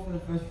more for the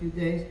first few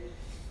days.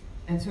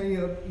 And so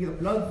your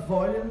blood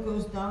volume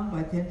goes down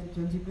by 10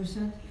 to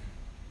 20%,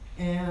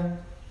 and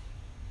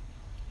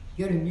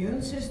your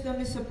immune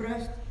system is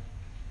suppressed.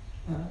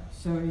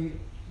 So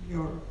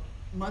you're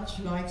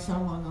much like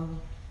someone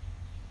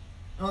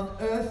on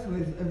Earth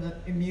with an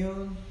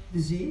immune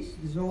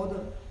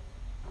disorder.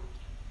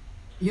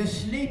 Your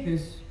sleep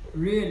is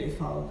really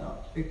fouled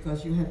up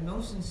because you have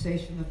no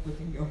sensation of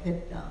putting your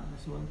head down,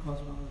 as one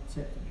cosmonaut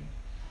said to me.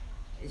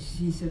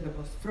 He said the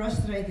most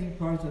frustrating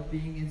part of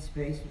being in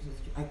space was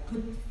that I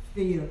couldn't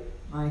feel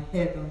my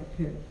head on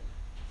the pillow.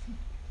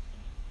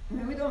 I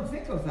mean, we don't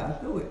think of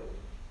that, do we?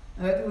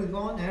 We go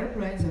on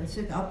airplanes and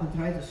sit up and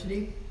try to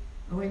sleep,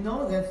 and we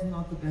know that's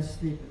not the best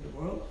sleep in the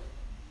world.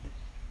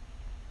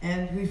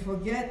 And we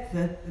forget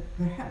that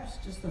perhaps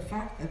just the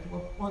fact that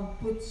one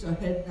puts a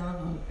head down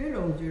on a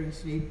pillow during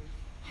sleep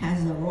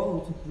has a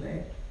role to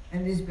play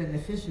and is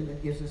beneficial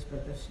and gives us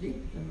better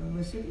sleep than when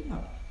we're sitting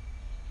up.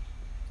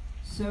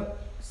 So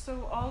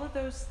all of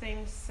those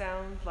things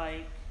sound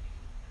like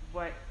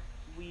what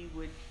we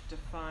would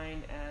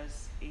define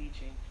as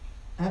aging.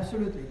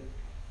 Absolutely.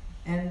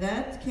 And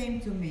that came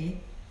to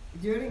me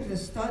during the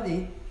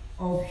study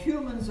of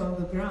humans on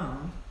the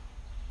ground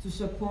to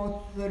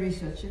support the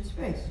research in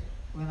space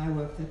when I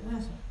worked at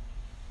NASA.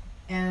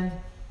 And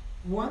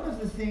one of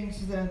the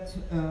things that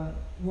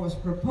was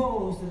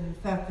proposed, and in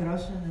fact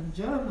Russian and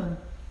German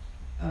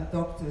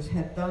doctors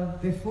had done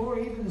before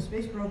even the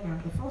space program,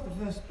 before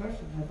the first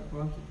person ever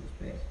gone to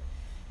the space,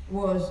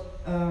 was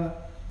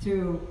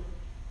to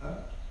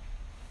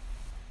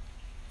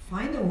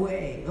find a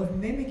way of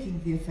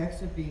mimicking the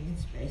effects of being in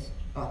space,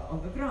 but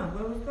on the ground.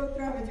 Well, we've got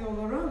gravity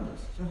all around us,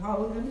 so how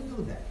are we going to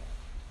do that?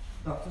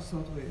 Doctors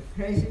thought we were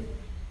crazy,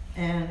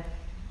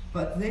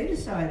 but they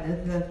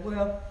decided that,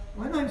 well,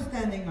 when I'm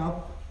standing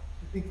up,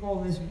 we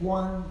call this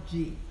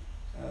 1G,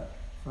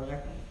 for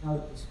lack of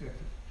another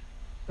description.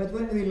 But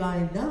when we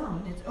lie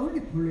down, it's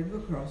only pulling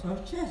across our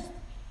chest,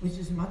 which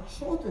is much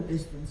shorter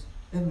distance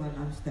than when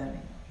I'm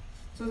standing up.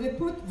 So they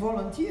put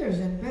volunteers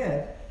in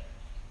bed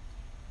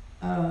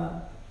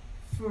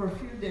for a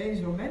few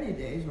days or many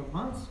days or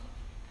months,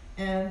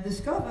 and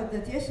discovered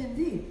that yes,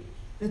 indeed,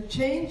 the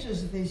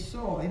changes they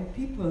saw in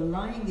people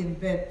lying in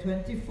bed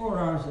 24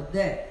 hours a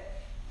day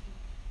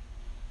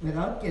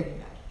without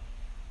getting up,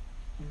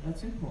 and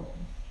that's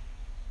important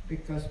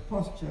because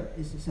posture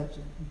is such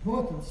an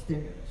important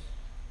stimulus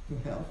to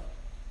health,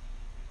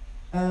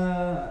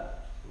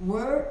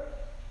 were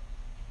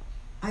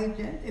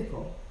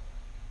identical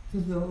to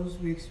those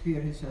we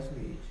experience as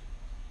we age.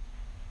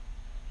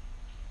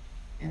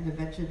 And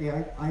eventually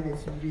I did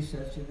some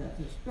research in that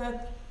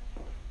respect.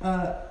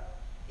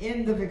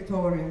 In the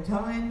Victorian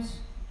times,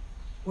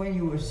 when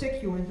you were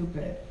sick, you went to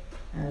bed.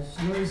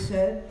 As Louis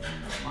said,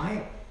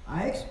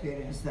 I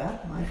experienced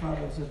that. My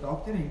father was a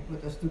doctor, and he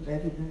put us to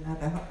bed. It didn't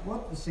matter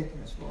what the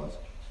sickness was,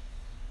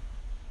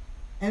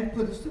 and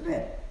put us to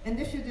bed. And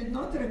if you did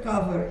not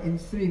recover in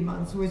 3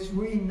 months, which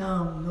we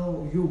now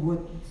know you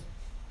wouldn't,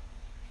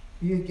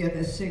 you'd get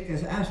as sick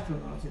as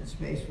astronauts in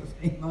space for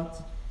 3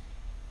 months,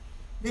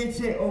 they'd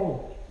say,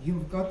 oh,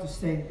 you've got to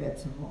stay in bed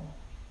some more,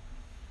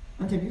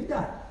 until you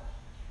die.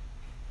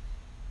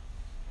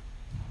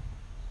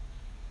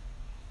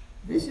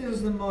 This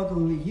is the model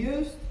we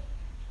used,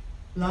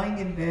 lying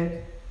in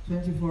bed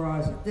 24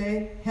 hours a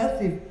day,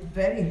 healthy,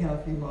 very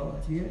healthy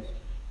volunteers.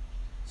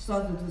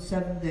 Started with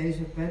 7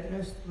 days of bed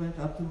rest, went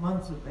up to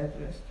months of bed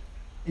rest.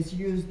 It's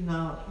used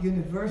now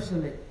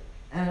universally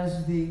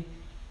as the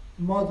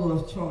model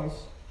of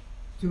choice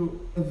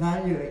to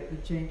evaluate the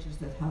changes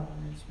that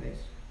happen in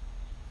space.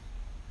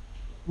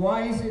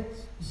 Why is it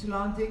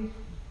slanting,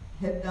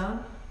 head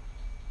down?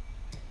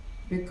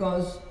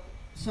 Because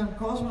some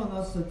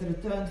cosmonauts that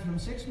returned from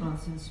 6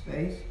 months in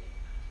space,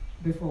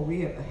 before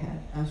we ever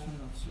had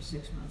astronauts for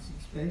 6 months in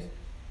space,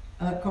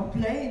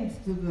 complained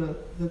to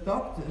the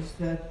doctors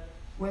that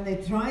when they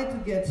tried to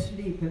get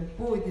sleep, and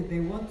boy did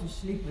they want to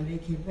sleep when they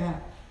came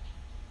back,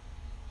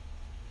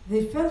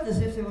 they felt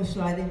as if they were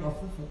sliding off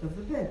the foot of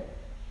the bed.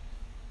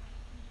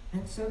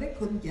 And so they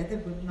couldn't get a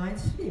good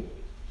night's sleep.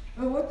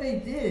 But what they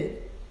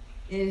did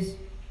is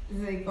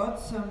they got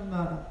some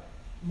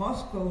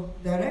Moscow home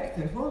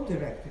directors,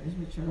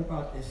 which are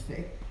about this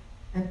thick,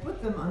 and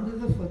put them under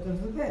the foot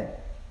of the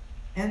bed.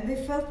 And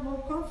they felt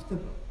more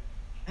comfortable.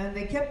 And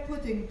they kept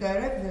putting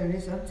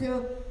directories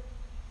until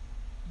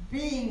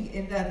being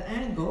in that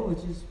angle,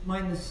 which is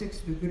 -6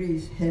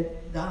 degrees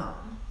head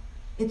down,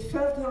 it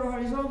felt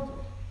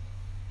horizontal,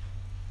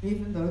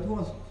 even though it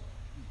wasn't.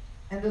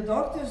 And the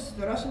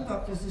Russian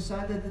doctors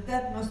decided that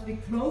that must be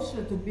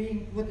closer to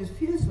being what it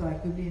feels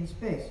like to be in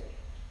space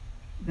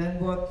than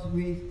what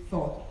we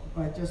thought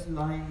by just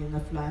lying in a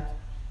flat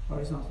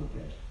horizontal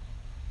bed.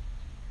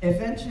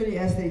 Eventually,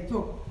 as they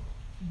took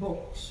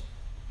books,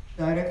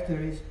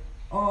 directories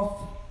of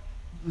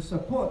the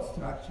support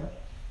structure,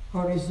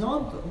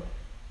 horizontal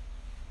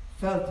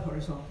felt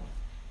horizontal.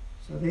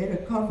 So they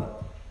recovered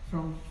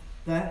from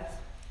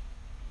that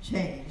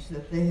change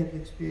that they had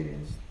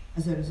experienced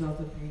as a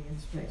result of being in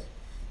space.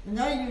 And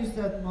I used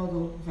that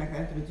model, in fact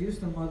I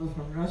introduced a model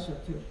from Russia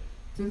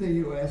to the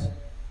US,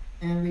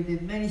 and we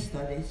did many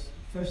studies,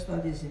 first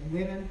studies in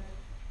women,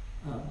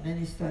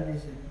 many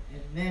studies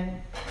in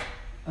men,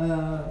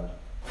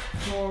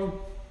 for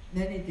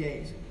many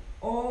days.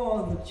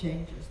 All the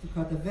changes, to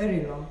cut a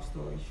very long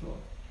story short,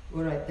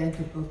 were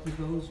identical to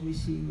those we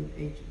see with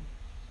aging.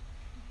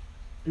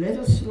 A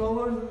little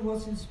slower than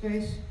what's in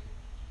space,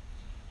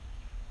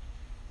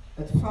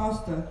 but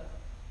faster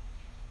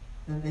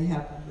than they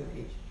happen with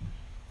aging,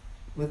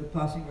 with the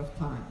passing of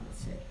time,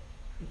 let's say.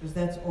 Because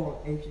that's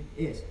all aging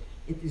is.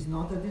 It is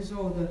not a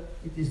disorder,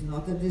 it is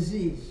not a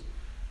disease.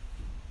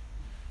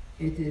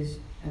 It is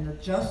an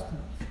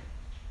adjustment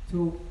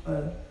to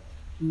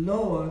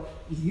lower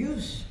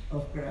use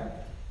of gravity.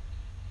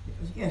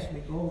 Because yes, we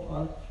go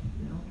up,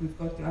 we've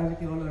got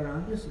gravity all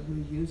around us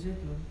and we use it,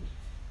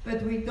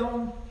 but we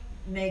don't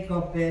make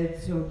our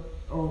beds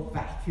or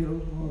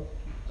vacuum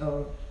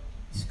or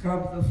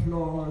scrub the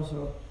floors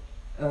or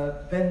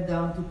bend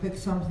down to pick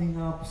something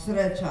up,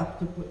 stretch up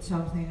to put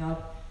something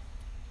up,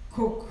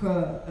 cook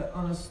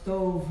on a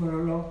stove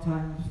for a long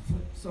time.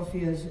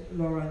 Sophia's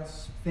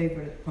Lauren's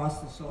favorite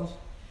pasta sauce.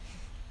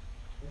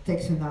 It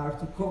takes an hour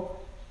to cook.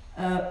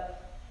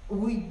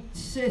 We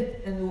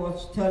sit and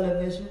watch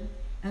television,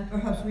 and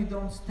perhaps we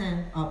don't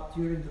stand up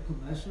during the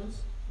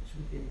commercials, which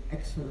would be an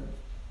excellent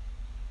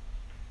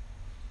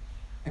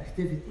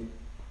activity.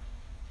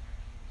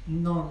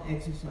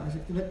 Non-exercise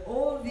activity. But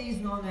all these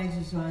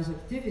non-exercise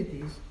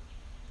activities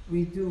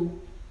we do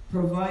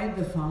provide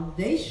the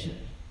foundation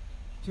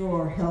to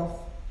our health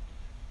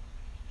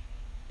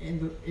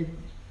in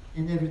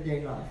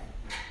everyday life.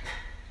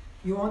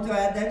 You want to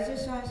add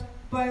exercise?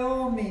 By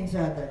all means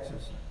add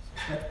exercise.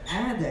 But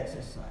add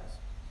exercise.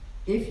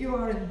 If you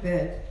are in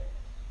bed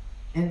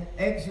and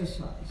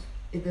exercise,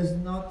 it does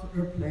not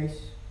replace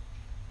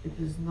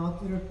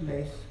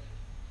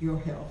your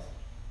health.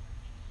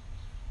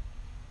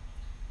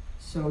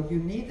 So you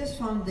need this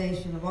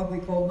foundation of what we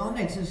call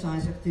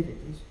non-exercise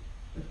activities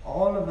that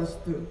all of us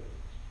do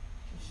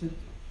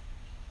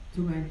to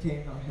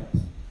maintain our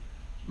health.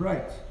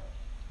 Right.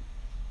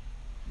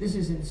 This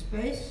is in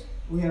space.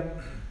 We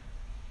have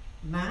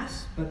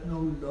mass, but no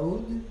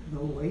load,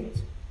 no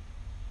weight.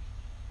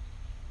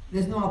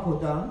 There's no up or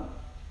down.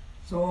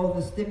 So all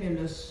the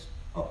stimulus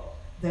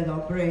that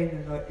our brain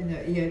and our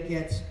inner ear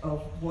gets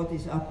of what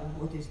is up and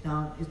what is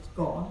down, it's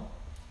gone.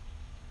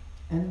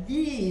 And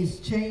these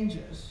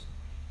changes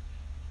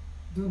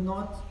do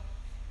not,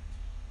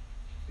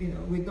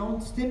 we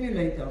don't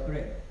stimulate our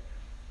brain.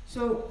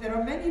 So there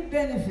are many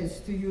benefits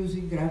to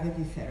using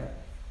gravity therapy.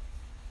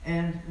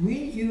 And we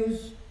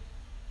use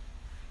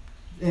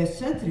the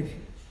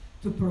centrifuge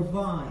to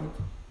provide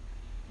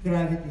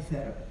gravity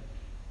therapy.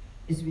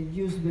 It's been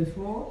used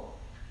before,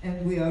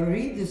 and we are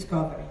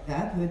rediscovering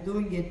that. We're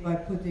doing it by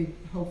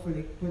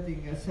hopefully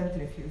putting a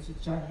centrifuge. The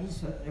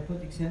Chinese are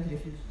putting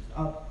centrifuges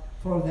up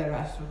for their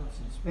astronauts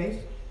in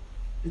space.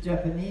 The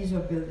Japanese are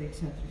building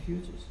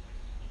centrifuges.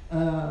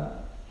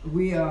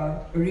 We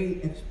are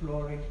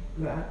re-exploring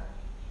that,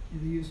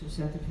 the use of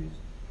centrifuges.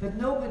 But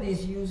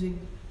nobody's using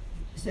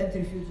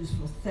centrifuges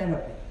for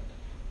therapy,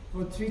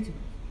 for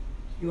treatment.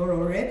 You're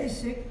already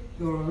sick,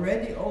 you're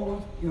already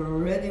old, you're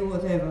already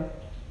whatever.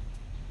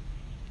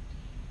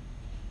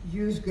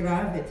 Use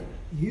gravity.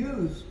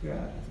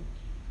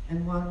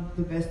 And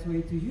the best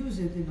way to use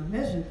it in a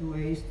measured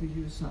way is to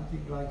use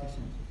something like a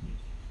centrifuge.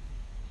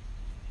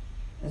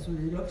 That's what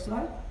it looks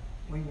like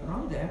when you're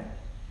on there.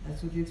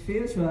 That's what it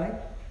feels like.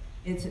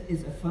 It's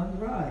a fun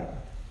ride.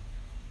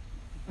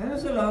 When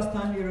was the last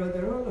time you rode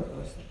a roller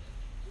coaster?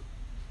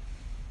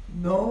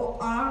 No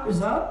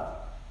arms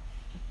up?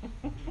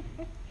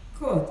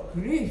 Good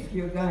grief,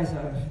 you guys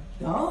are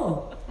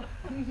dull.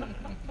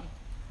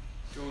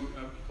 Joan,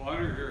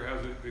 Bonner here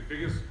has the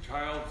biggest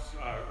child's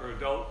or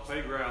adult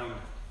playground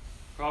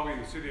probably in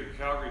the city of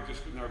Calgary,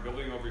 just in our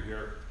building over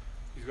here.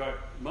 He's got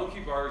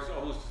monkey bars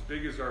almost as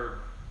big as our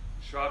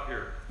shop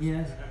here.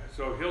 Yes.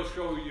 So he'll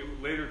show you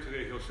later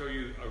today. He'll show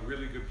you a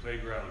really good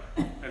playground.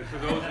 And for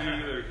those of you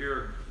that are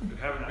here that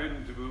haven't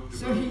been to move,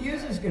 So he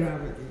uses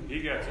gravity.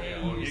 He gets it.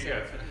 Oh, he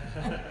gets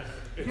it.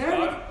 It's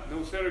not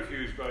no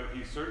centrifuge, but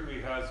he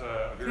certainly has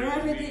a very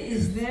gravity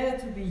is there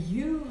to be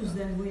used,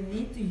 and we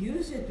need to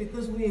use it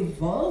because we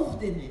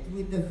evolved in it.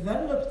 We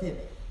developed in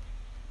it.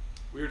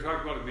 We were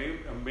talking about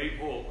a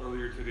maypole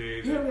earlier today.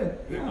 The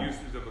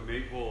uses of a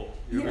maypole.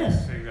 You were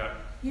saying that.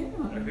 Yeah.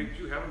 I think,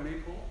 do you have a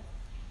maypole?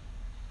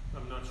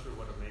 I'm not sure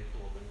what a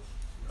maypole is.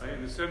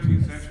 In the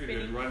 17th century,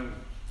 they'd run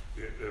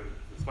the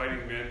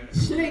fighting men.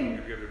 Sling.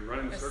 They'd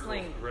run in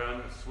circles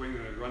around a swing,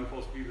 and they'd run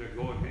full speed. They'd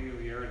go and hang in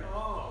the air. And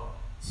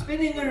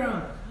spinning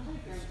around.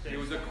 It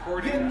was a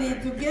cording. You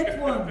need to get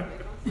one.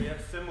 We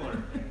have similar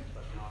things,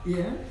 but not.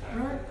 Yeah,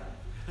 right.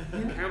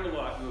 Yeah.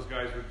 Camelot and those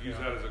guys would use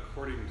that as a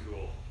cording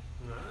tool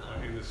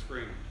in the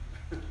spring.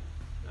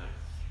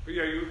 But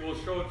yeah, we'll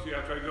show it to you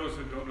after. I know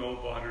some don't know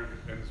Bonner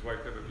and his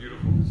wife have a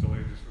beautiful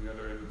facility just from the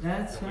other end of the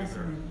That's building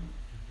fascinating.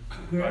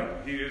 there.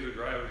 But he is a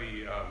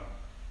gravity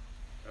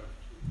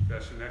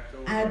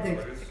Veshinecto.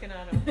 Addict.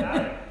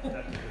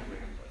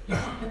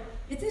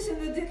 It is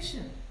an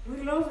addiction.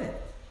 We love it.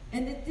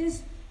 And it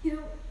is,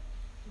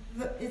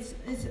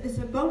 it's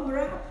a bum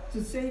rap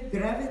to say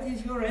gravity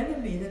is your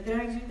enemy that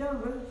drags you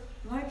down. Well,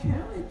 like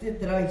hell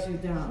it drags you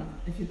down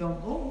if you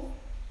don't move.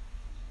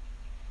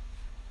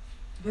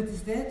 But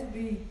it's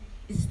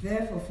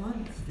there for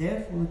fun, it's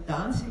there for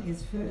dancing,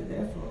 it's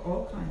there for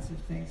all kinds of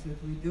things that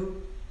we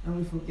do and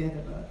we forget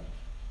about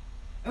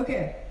it.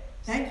 Okay,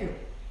 thank you.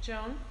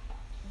 Joan,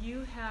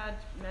 you had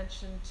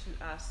mentioned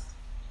to us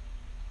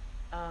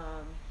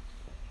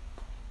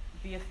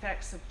the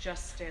effects of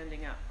just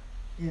standing up.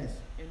 Yes.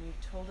 And you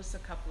told us a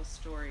couple of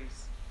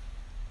stories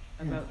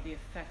about the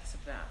effects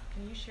of that.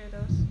 Can you share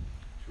those?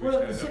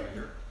 Should we stand up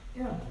here?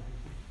 Yeah.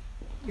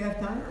 You have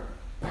time?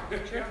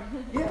 Yeah.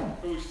 Yeah.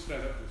 Oh, we should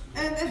stand up.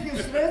 And if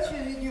you stretch,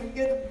 you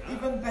get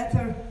even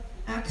better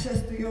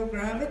access to your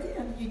gravity,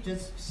 and you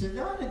just sit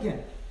down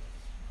again.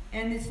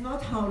 And it's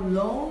not how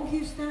long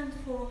you stand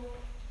for.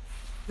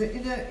 The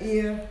inner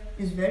ear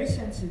is very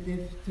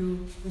sensitive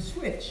to the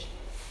switch.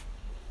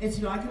 It's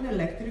like an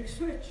electric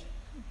switch.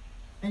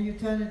 And you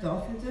turn it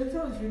off, you turn it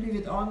on. If you leave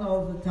it on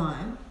all the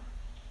time,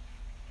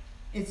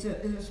 it's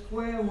a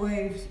square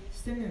wave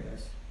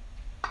stimulus.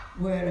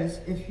 Whereas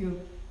if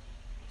you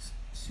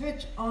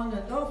switch on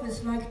and off,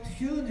 it's like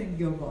tuning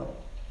your body,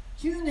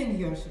 tuning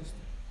your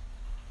system.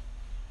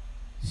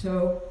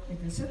 So you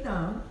can sit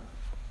down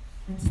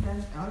and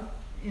stand up,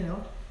 you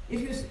know.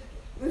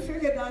 We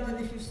figured out that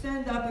if you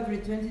stand up every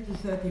 20 to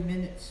 30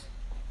 minutes,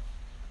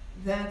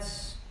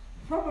 that's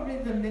probably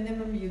the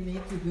minimum you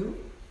need to do.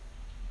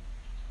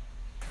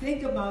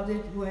 Think about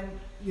it when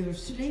you're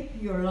asleep,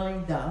 you're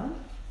lying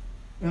down,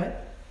 right?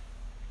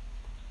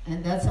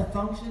 And that's a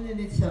function in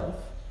itself.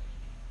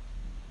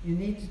 You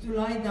need to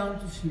lie down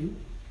to sleep.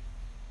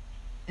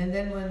 And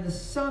then when the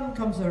sun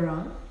comes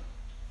around,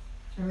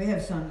 and we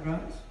have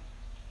sunrise,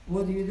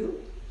 what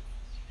do?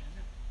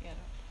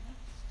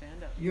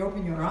 Stand up. You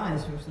open your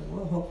eyes first of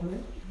all, hopefully.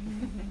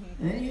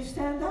 And then you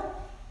stand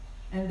up.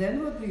 And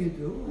then what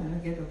do? And I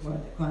get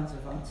all kinds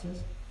of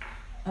answers.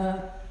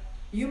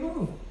 You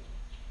move.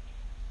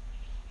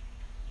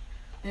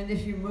 And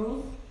if you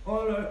move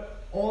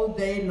all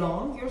day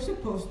long, you're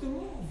supposed to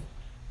move.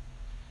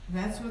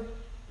 That's what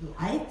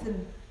light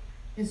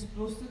is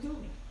supposed to do.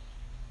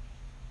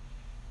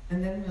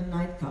 And then when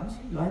night comes,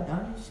 you lie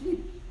down and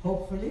sleep.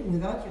 Hopefully,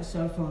 without your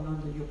cell phone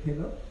under your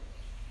pillow,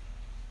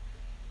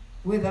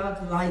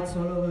 without lights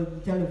all over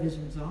the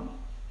televisions on,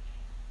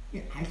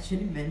 you're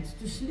actually meant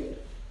to sleep.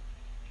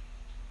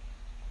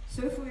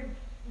 So if we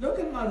look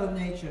at Mother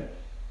Nature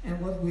and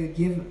what we're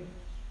given,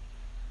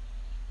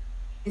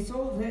 it's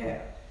all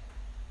there.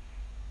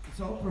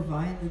 It's all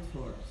provided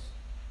for us.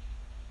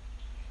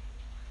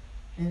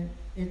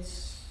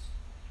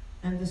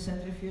 And the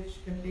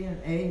centrifuge can be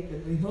an aid,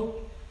 and we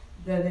hope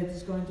that it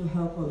is going to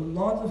help a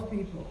lot of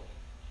people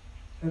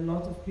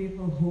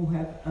who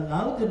have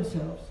allowed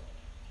themselves,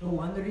 for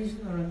one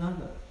reason or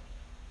another,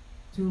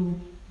 to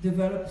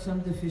develop some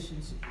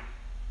deficiency.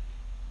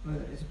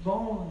 Whether it's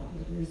bone, or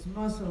whether it's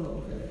muscle,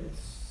 or whether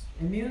it's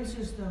immune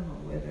system,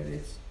 or whether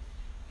it's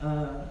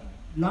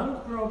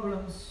lung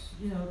problems,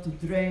 to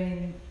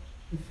drain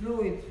the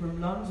fluid from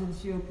lungs and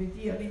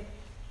COPD. I mean,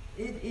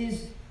 it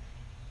is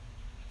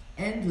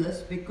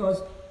endless,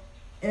 because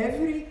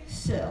every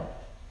cell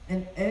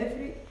and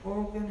every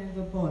organ in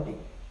the body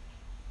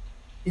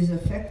is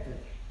affected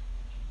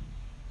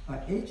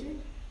by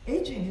aging.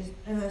 Aging is,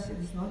 as I said,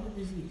 it's not a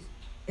disease.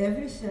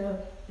 Every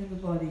cell in the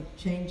body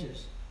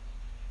changes.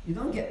 You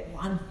don't get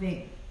one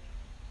thing.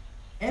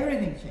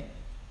 Everything changes.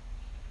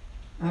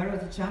 I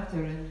wrote a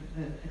chapter in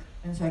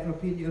the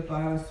Encyclopedia of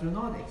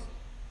Bioastronautics,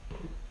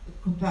 the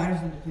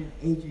comparison between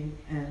aging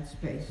and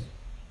space.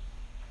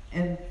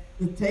 And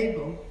the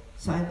table,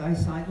 side by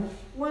side,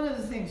 one of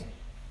the things,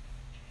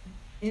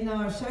 in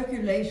our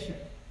circulation,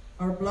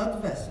 our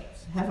blood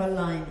vessels have a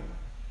lining.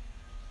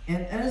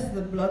 And as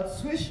the blood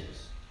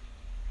swishes,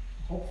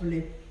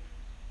 hopefully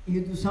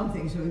you do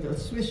something so it'll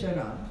swish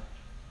around,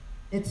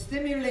 it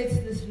stimulates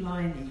this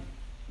lining.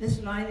 This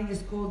lining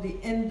is called the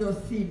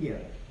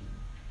endothelium.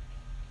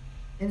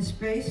 In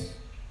space,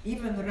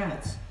 even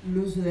rats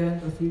lose their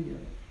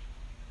endothelium.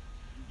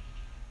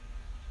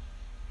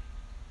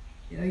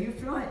 You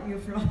fly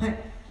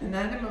an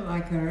animal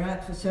like a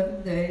rat for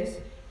 7 days,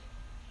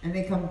 and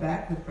they come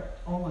back with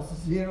almost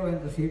zero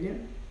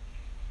endothelium.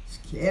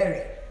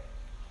 Scary.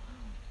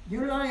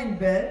 You lie in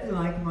bed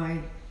like my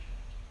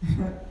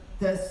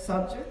test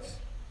subjects,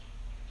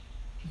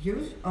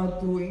 you are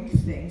doing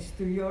things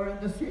to your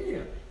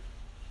endothelium.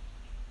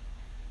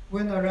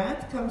 When a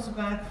rat comes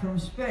back from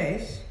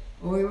space,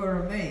 we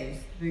were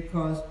amazed,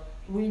 because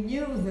we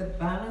knew that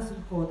balance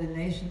and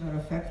coordination are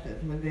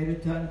affected when they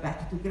return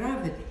back to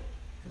gravity,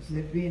 because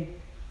they've been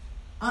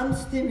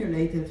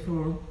unstimulated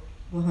for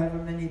however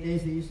many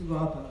days they used to go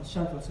up on the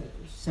shuttle, so it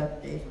was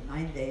 7 days or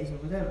 9 days or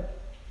whatever.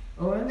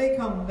 But when they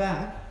come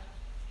back,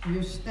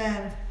 you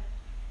stand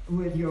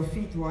with your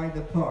feet wide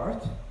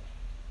apart,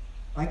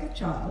 like a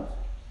child.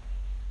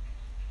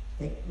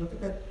 Look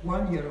at that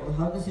 1-year-old.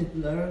 How does it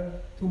learn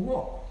to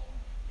walk?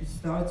 It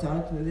starts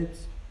out with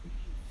its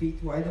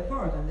feet wide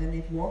apart, and then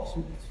it walks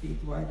with its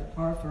feet wide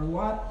apart for a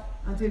while,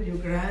 until you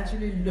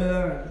gradually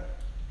learn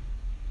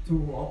to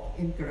walk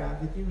in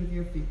gravity with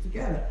your feet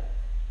together.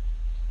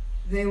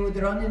 They would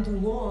run into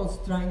walls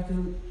trying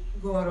to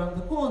go around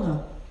the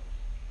corner.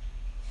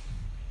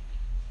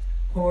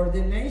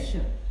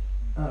 Coordination.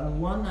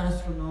 One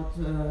astronaut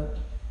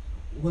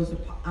was an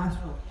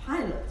astronaut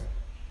pilot,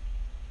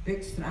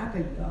 big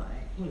strapping guy,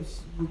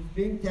 was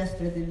being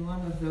tested in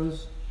one of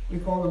those, we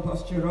call them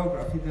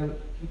posturography, that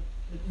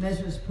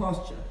measures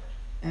posture.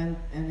 And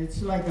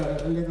it's like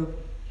a little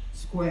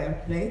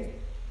square plate,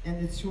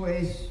 and it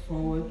sways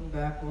forward and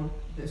backward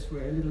this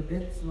way a little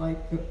bit,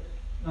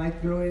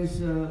 like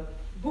Louis'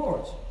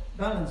 boards.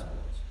 balance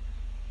boards.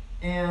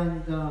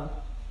 And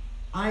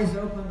eyes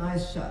open,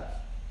 eyes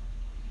shut.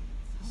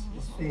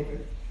 His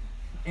favorite.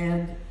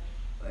 And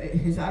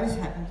his eyes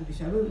happened to be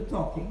shut. We were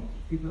talking,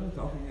 people were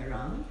talking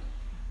around.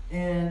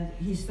 And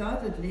he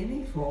started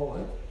leaning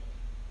forward,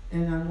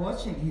 and I'm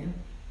watching him,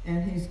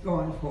 and he's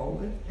going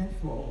forward and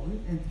forward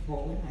and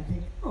forward. I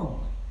think, oh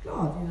my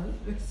God, you know,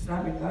 this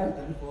slapping guy is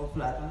going to fall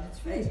flat on its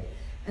face.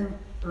 And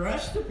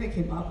rushed to pick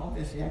him up.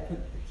 Obviously, I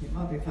couldn't pick him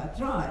up if I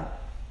tried.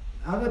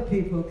 Other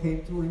people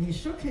came through, and he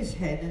shook his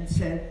head and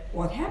said,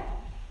 what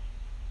happened?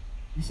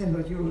 I said,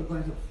 well, you were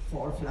going to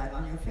fall flat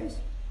on your face.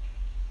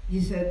 He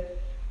said,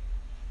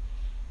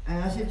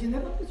 and I said, you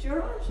never put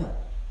your arms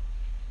up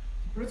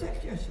to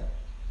protect yourself.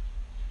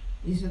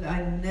 He said,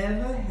 I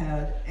never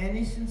had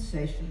any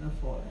sensation of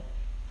falling.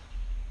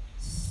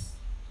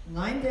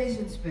 9 days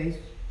in space,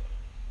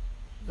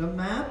 the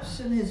maps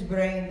in his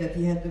brain that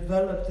he had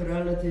developed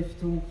relative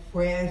to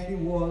where he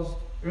was,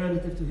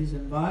 relative to his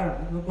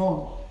environment, were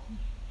gone.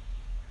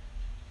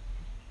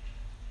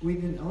 We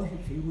didn't know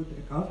if he would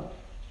recover.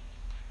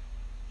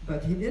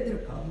 But he did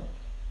recover.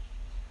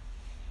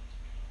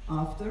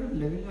 After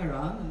living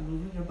around and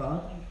moving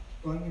about and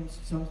going into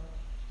some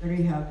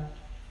rehab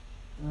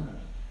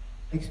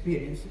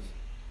experiences,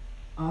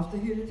 after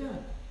he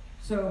returned.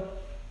 So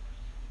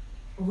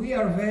we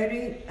are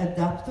very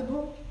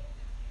adaptable.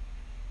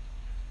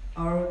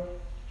 Our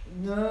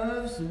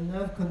nerves and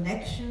nerve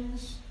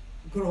connections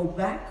grow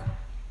back.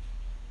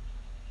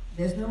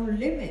 There's no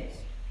limit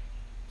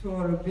to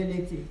our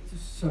ability to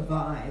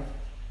survive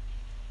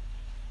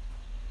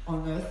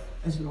on Earth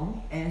as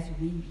long as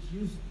we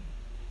use them.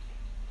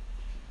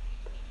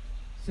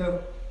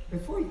 So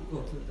before you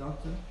go to the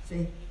doctor,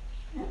 say,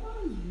 am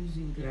I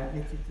using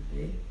gravity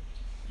today?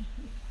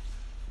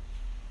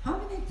 How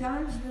many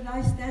times did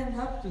I stand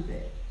up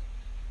today?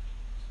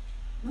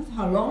 Not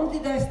how long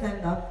did I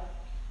stand up,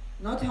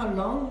 not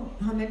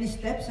how many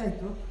steps I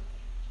took.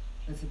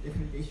 That's a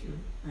different issue.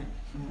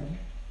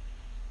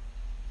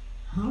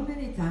 How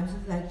many times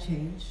did I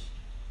change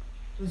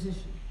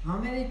position? How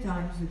many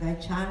times did I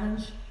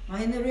challenge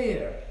my inner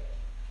ear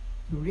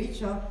to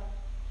reach up,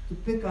 to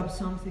pick up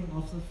something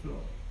off the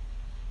floor?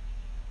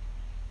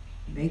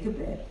 Make a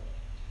bed.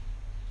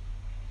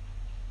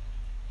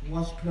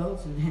 Wash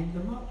clothes and hang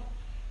them up.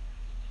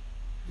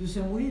 Do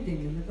some weeding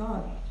in the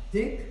garden.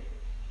 Dig.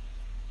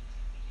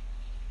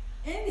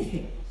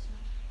 Anything.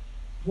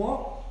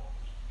 Walk.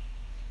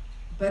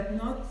 But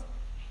not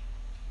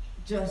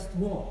just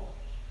walk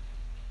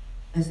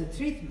as a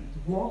treatment.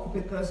 Walk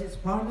because it's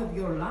part of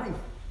your life.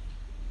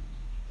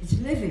 It's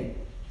living.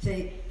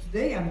 Say,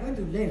 today I'm going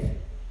to live.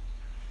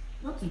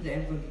 Not today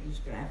I'm going to use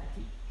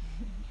gravity.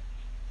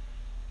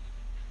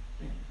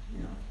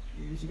 You know,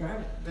 you use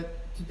gravity.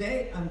 But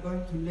today I'm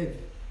going to live.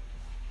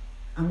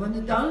 I'm going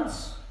to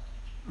dance.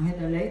 I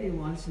had a lady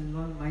once in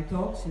one of my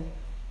talks, and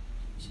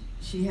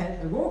she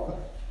had a walker.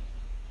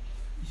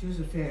 She was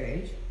a fair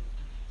age.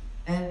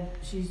 And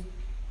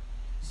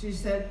she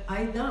said,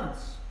 I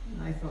dance.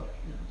 And I thought,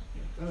 you know,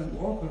 you've got a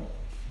walker.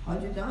 How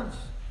do you dance?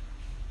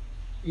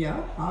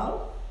 Yeah,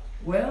 how?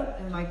 Well,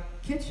 in my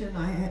kitchen,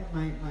 I had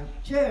my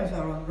chairs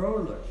are on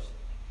rollers.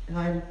 And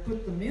I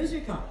put the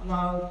music up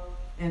loud,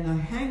 and I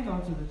hang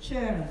onto the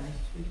chair, and I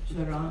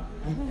switch around,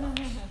 and I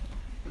dance.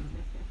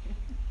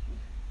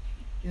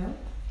 Yeah?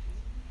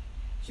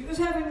 She was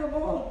having a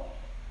ball.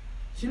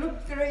 She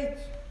looked great.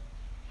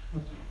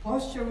 Her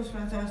posture was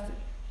fantastic.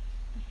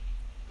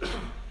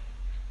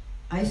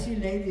 I see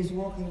ladies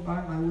walking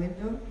by my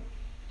window,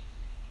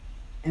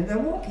 and they're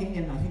walking,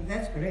 and I think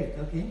that's great,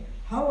 okay?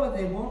 How are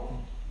they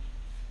walking?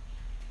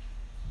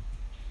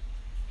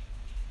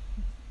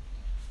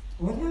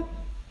 What happened?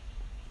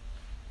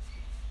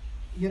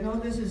 You know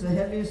this is the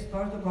heaviest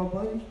part of our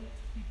body?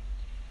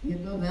 You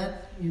know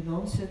that you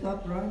don't sit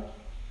upright,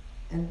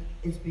 and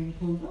it's being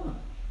pulled on.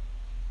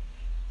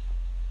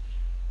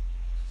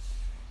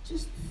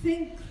 Just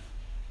think,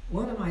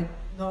 what am I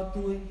not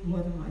doing?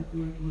 What am I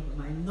doing? What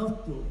am I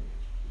not doing?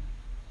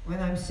 When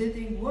I'm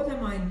sitting, what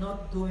am I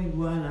not doing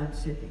while I'm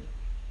sitting?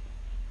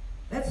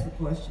 That's the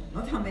question.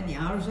 Not how many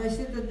hours I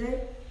sit a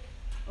day.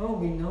 Oh,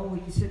 we know we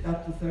can sit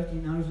up to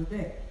 13 hours a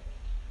day.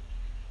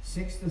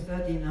 6 to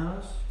 13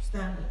 hours,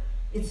 standard.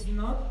 It's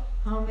not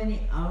how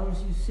many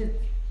hours you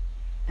sit.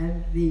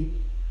 And the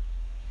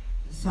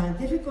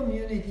scientific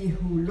community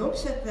who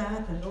looks at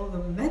that and all the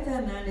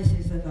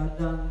meta-analyses that are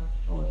done,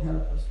 Lord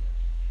help us,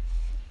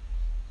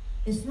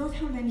 it's not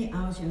how many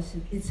hours you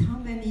sit, it's how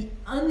many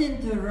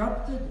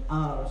uninterrupted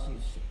hours you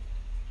sit.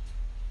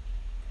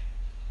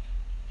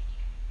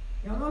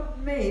 You're not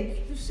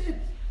made to sit.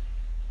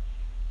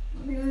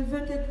 I mean, you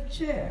invented the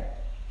chair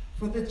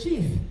for the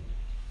chief.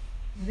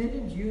 They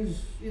didn't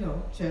use, you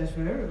know, chairs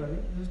for everybody.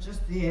 It was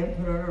just the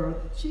emperor or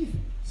the chief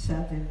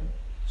sat in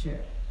the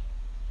chair.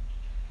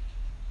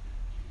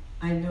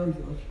 I know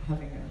you're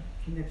having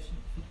a conniption.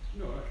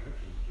 No, actually,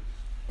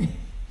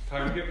 it's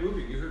time to get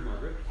moving. You heard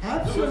Margaret.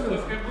 Absolutely. So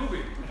let's get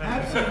moving.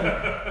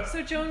 Absolutely.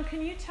 So Joan,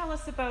 can you tell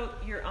us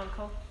about your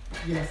uncle?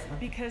 Yes.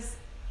 Because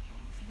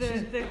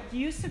The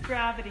use of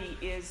gravity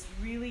is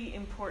really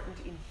important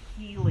in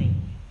healing.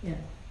 Yeah.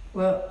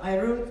 Well, I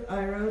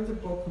wrote a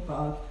book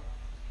about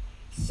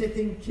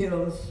sitting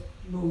kills,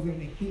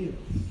 moving heals.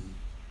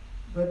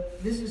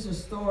 But this is a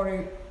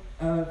story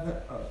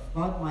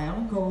about my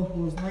uncle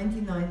who was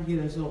 99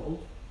 years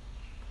old.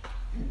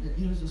 And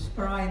he was a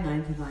spry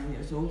 99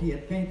 years old. He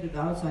had painted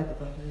the outside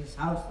of his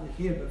house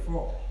the year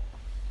before.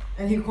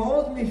 And he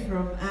called me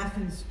from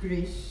Athens,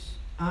 Greece.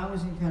 I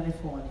was in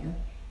California.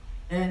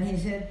 And he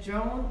said,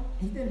 Joan,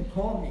 he didn't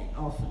call me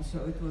often,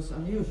 so it was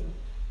unusual.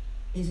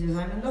 He says,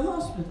 I'm in the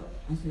hospital.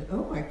 I said,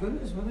 oh my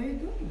goodness, what are you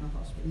doing in the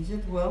hospital? He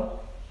said,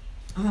 well,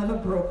 I have a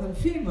broken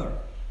femur.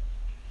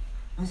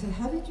 I said,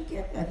 how did you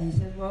get that? He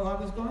said, well, I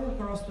was going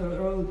across the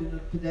road in a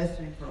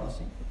pedestrian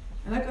crossing,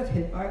 and I got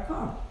hit by a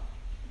car.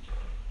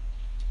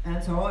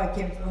 And so I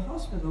came to the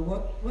hospital.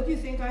 What do you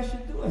think I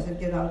should do? I said,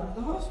 get out of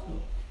the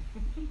hospital.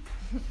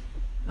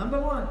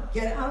 Number one,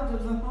 get out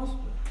of the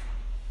hospital.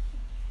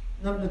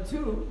 Number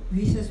two,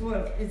 he says,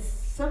 well, it's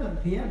 7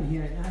 p.m.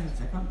 here in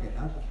Athens. I can't get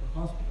out of the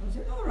hospital. I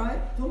said, all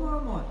right,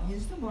 tomorrow morning. He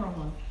says, tomorrow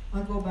morning,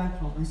 I'll go back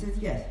home. I said,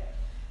 yes.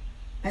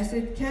 I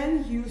said,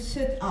 can you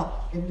sit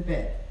up in the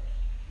bed?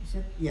 He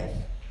said, yes.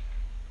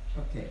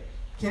 Okay.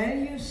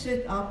 Can you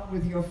sit up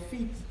with your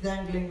feet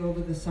dangling over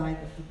the side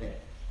of the bed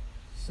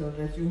so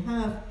that you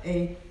have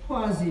a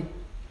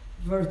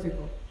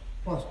quasi-vertical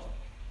posture?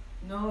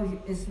 No,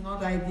 it's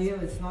not ideal.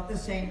 It's not the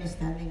same as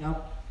standing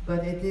up,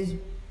 but it is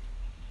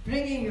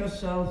bringing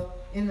yourself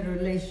in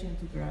relation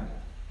to gravity.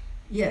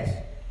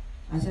 Yes.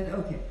 I said,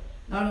 okay,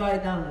 now lie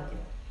down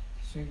again.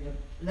 Swing your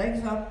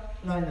legs up,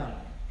 lie down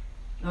again.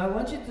 Now I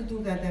want you to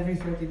do that every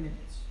 30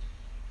 minutes.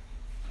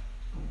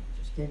 It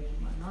just came to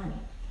my mind.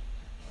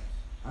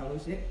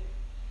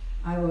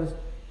 I was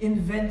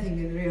inventing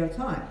in real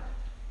time.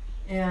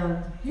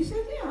 And he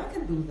said, yeah, I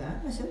can do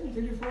that. I said,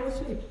 until you fall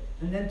asleep.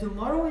 And then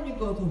tomorrow when you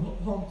go to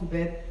home to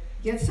bed,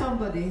 get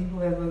somebody,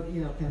 whoever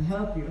can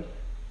help you,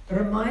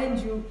 remind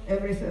you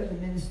every 30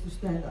 minutes to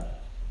stand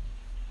up.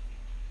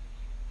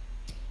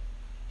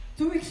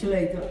 2 weeks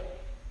later,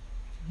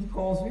 he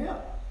calls me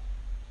up.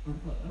 I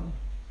thought,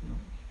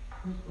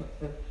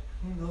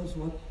 who knows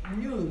what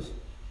news?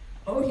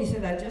 Oh, he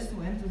said, I just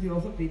went to the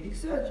orthopedic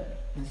surgeon.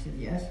 I said,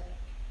 yes.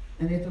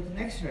 And they took an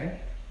x-ray,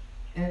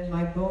 and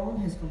my bone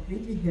has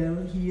completely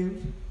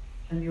healed,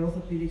 and the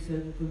orthopedic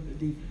surgeon couldn't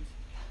believe it.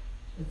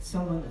 That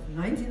someone at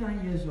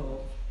 99 years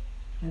old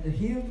had a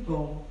healed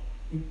bone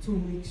in 2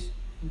 weeks.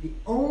 And the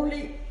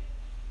only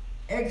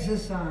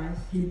exercise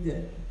he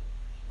did,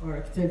 or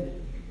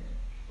activity he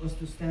did, was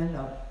to stand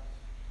up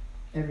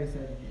every 30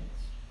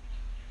 minutes.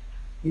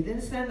 He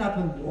didn't stand up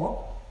and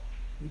walk,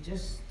 he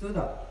just stood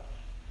up.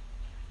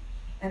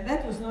 And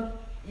that was not,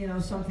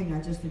 something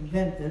I just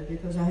invented,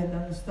 because I had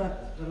done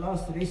the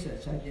last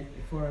research I did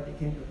before I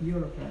became a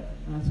bureaucrat at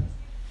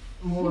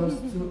N.A.S.A. was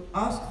to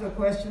ask the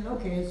question,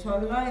 okay, so I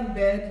lie in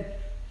bed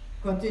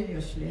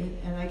continuously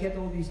and I get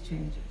all these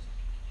changes.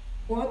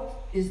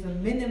 What is the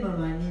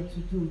minimum I need to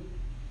do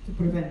to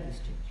prevent this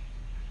change?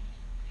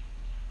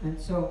 And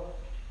so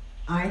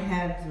I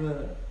had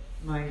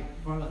my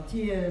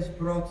volunteers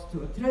brought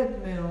to a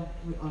treadmill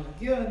on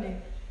a gurney.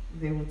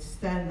 They would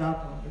stand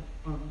up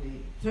on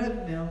the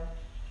treadmill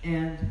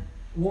and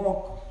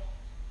walk,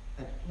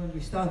 when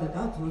we started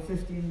out, for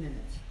 15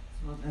 minutes.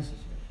 It's not necessary.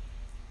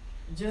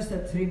 Just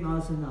at 3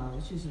 miles an hour,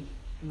 which isn't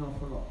an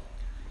awful lot.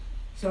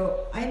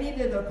 So I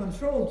needed a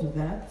control to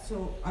that,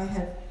 so I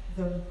had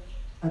them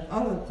at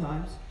other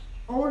times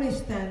only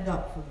stand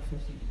up for the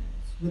 15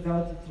 minutes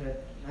without the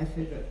treadmill. And I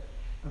figured,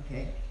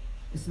 okay,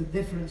 it's the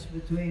difference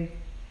between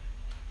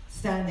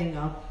standing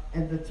up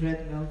and the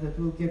treadmill that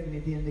will give me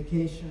the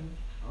indication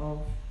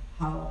of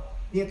how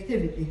the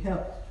activity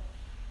helped.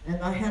 And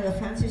I had a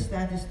fancy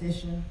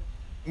statistician,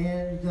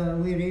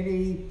 and we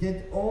really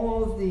did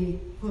all the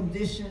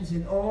conditions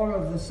in all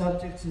of the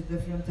subjects at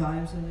different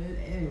times, and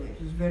anyway,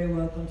 it was a very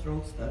well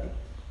controlled study.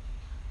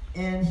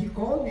 And he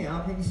called me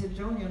up and he said,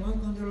 Joan, you're not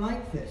going to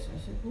like this. I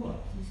said, what?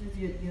 He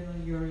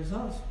said, your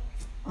results,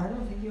 I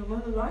don't think you're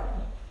going to like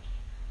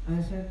them.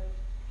 I said,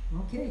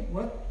 okay,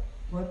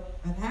 what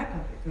had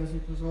happened? Because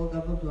it was all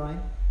double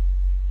blind.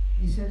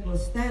 He said, well,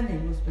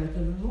 standing was better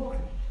than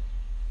walking.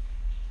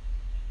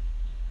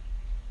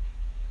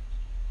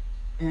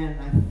 And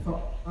I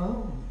thought,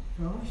 oh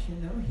my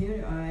gosh,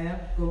 here I am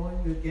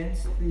going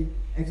against the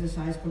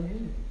exercise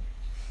community.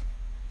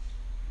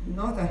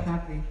 Not a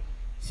happy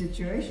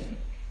situation.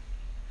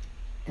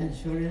 And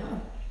sure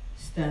enough,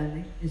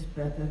 standing is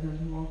better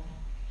than walking.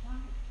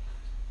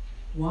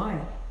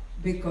 Why?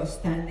 Because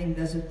standing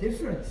does a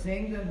different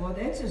thing than what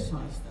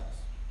exercise does.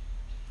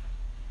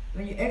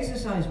 When you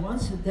exercise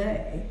once a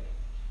day,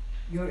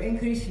 you're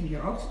increasing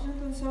your oxygen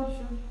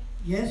consumption.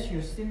 Yes,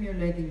 you're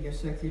stimulating your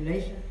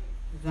circulation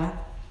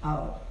that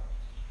hour,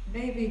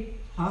 maybe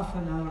half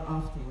an hour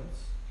afterwards.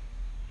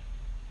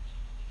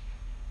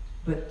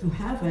 But to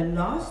have a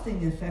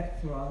lasting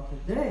effect throughout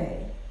the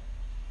day,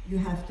 you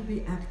have to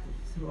be active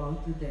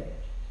throughout the day.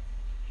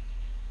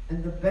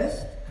 And the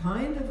best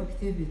kind of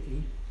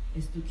activity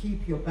is to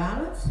keep your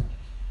balance,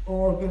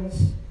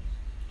 organs,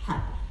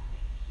 happy.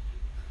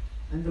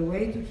 And the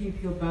way to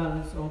keep your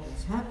balance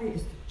organs happy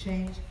is to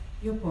change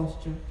your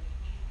posture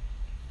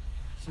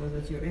so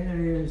that your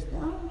inner ear is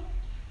down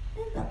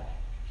and up,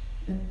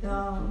 and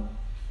down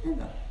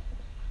and up.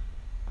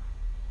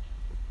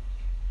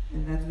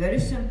 And that's very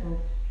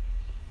simple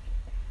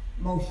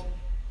motion.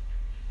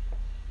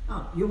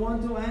 Now, you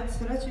want to add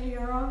stretching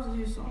your arms as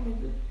you saw me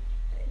do?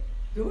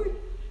 Do it.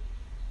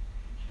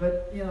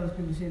 But, you know,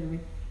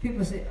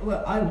 people say,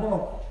 well, I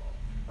walk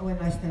when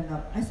I stand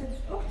up. I said,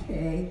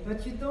 okay,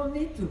 but you don't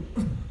need to.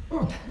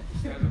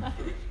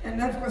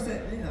 And of course,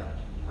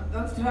 I'm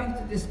not trying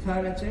to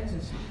discourage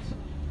exercise,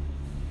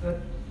 but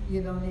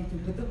you don't need to.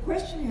 But the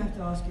question you have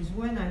to ask is,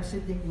 when I'm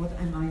sitting, what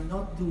am I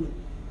not doing?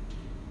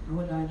 And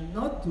what I'm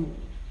not doing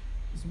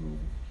is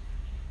moving.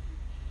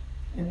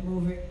 And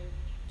moving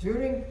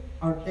during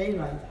our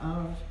daylight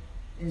hours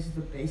is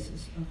the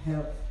basis of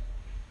health.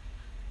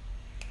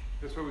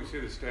 That's why we say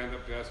the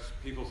stand-up desks.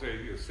 People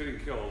say sitting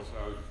kills.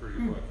 I would refer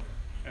to book.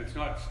 And it's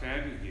not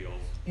standing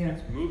heels,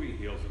 it's moving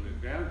heels. And the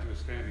advantage of a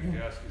standing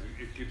desk is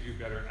it gives you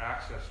better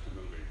access to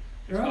moving.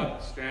 It's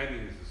not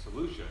standing is the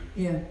solution.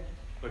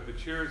 But the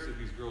chairs that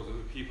these girls and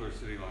the people are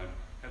sitting on,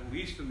 at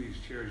least in these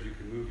chairs you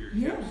can move your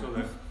hips so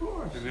that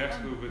the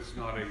next movement's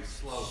not a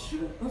slouch.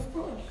 Sure, of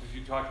course. Because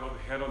you talked about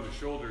the head on the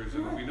shoulders,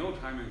 and we know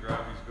time and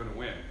gravity is going to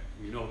win.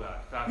 We know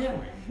that.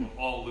 Factually, we'll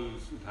all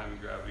lose in time and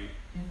gravity.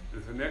 And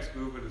if the next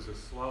movement is a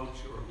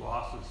slouch or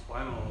loss of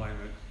spinal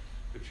alignment,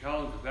 the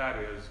challenge with that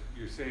is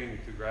you're saying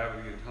to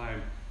gravity and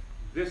time,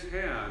 this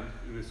hand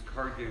in this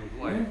card game of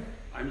life,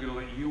 I'm going to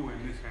let you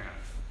win this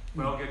hand,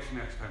 but I'll get you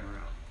next time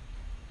around.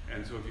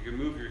 And so if you can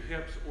move your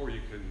hips or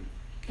you can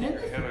keep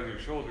your head on your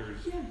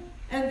shoulders.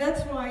 And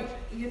that's why,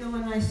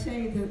 when I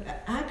say the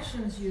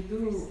actions you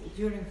do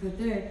during the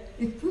day,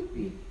 it could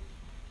be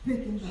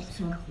picking up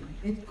something.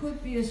 It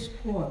could be a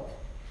squat.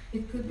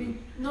 It could be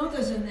not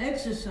as an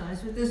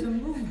exercise, but as a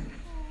movement.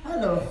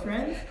 Hello,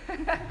 friend. I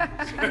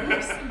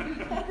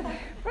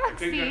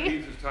think that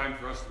means it's time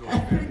for us to go to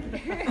bed.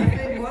 I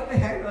think, what the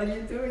heck are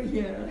you doing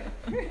here?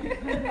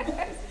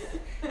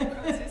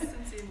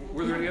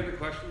 Were there any other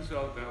questions?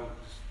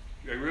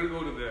 We're going to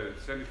go to the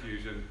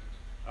centrifuge, and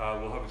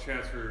we'll have a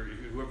chance for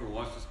whoever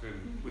wants to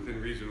spin within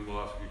reason.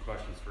 We'll ask a few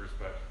questions first,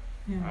 but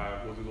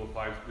we'll do little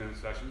 5-minute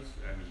sessions,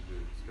 and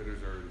the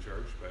spinners are in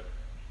charge. But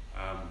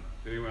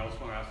did anyone else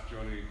want to ask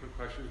Joan any quick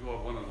questions? We'll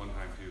have one-on-one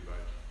time too.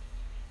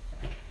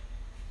 But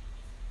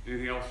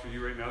anything else for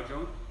you right now,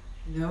 Joan?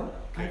 No.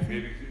 Okay,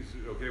 maybe is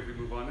it okay if we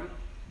move on then?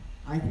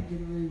 I think it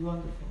will be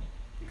wonderful.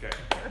 Okay.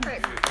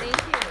 Perfect. Thank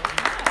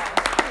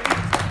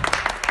you.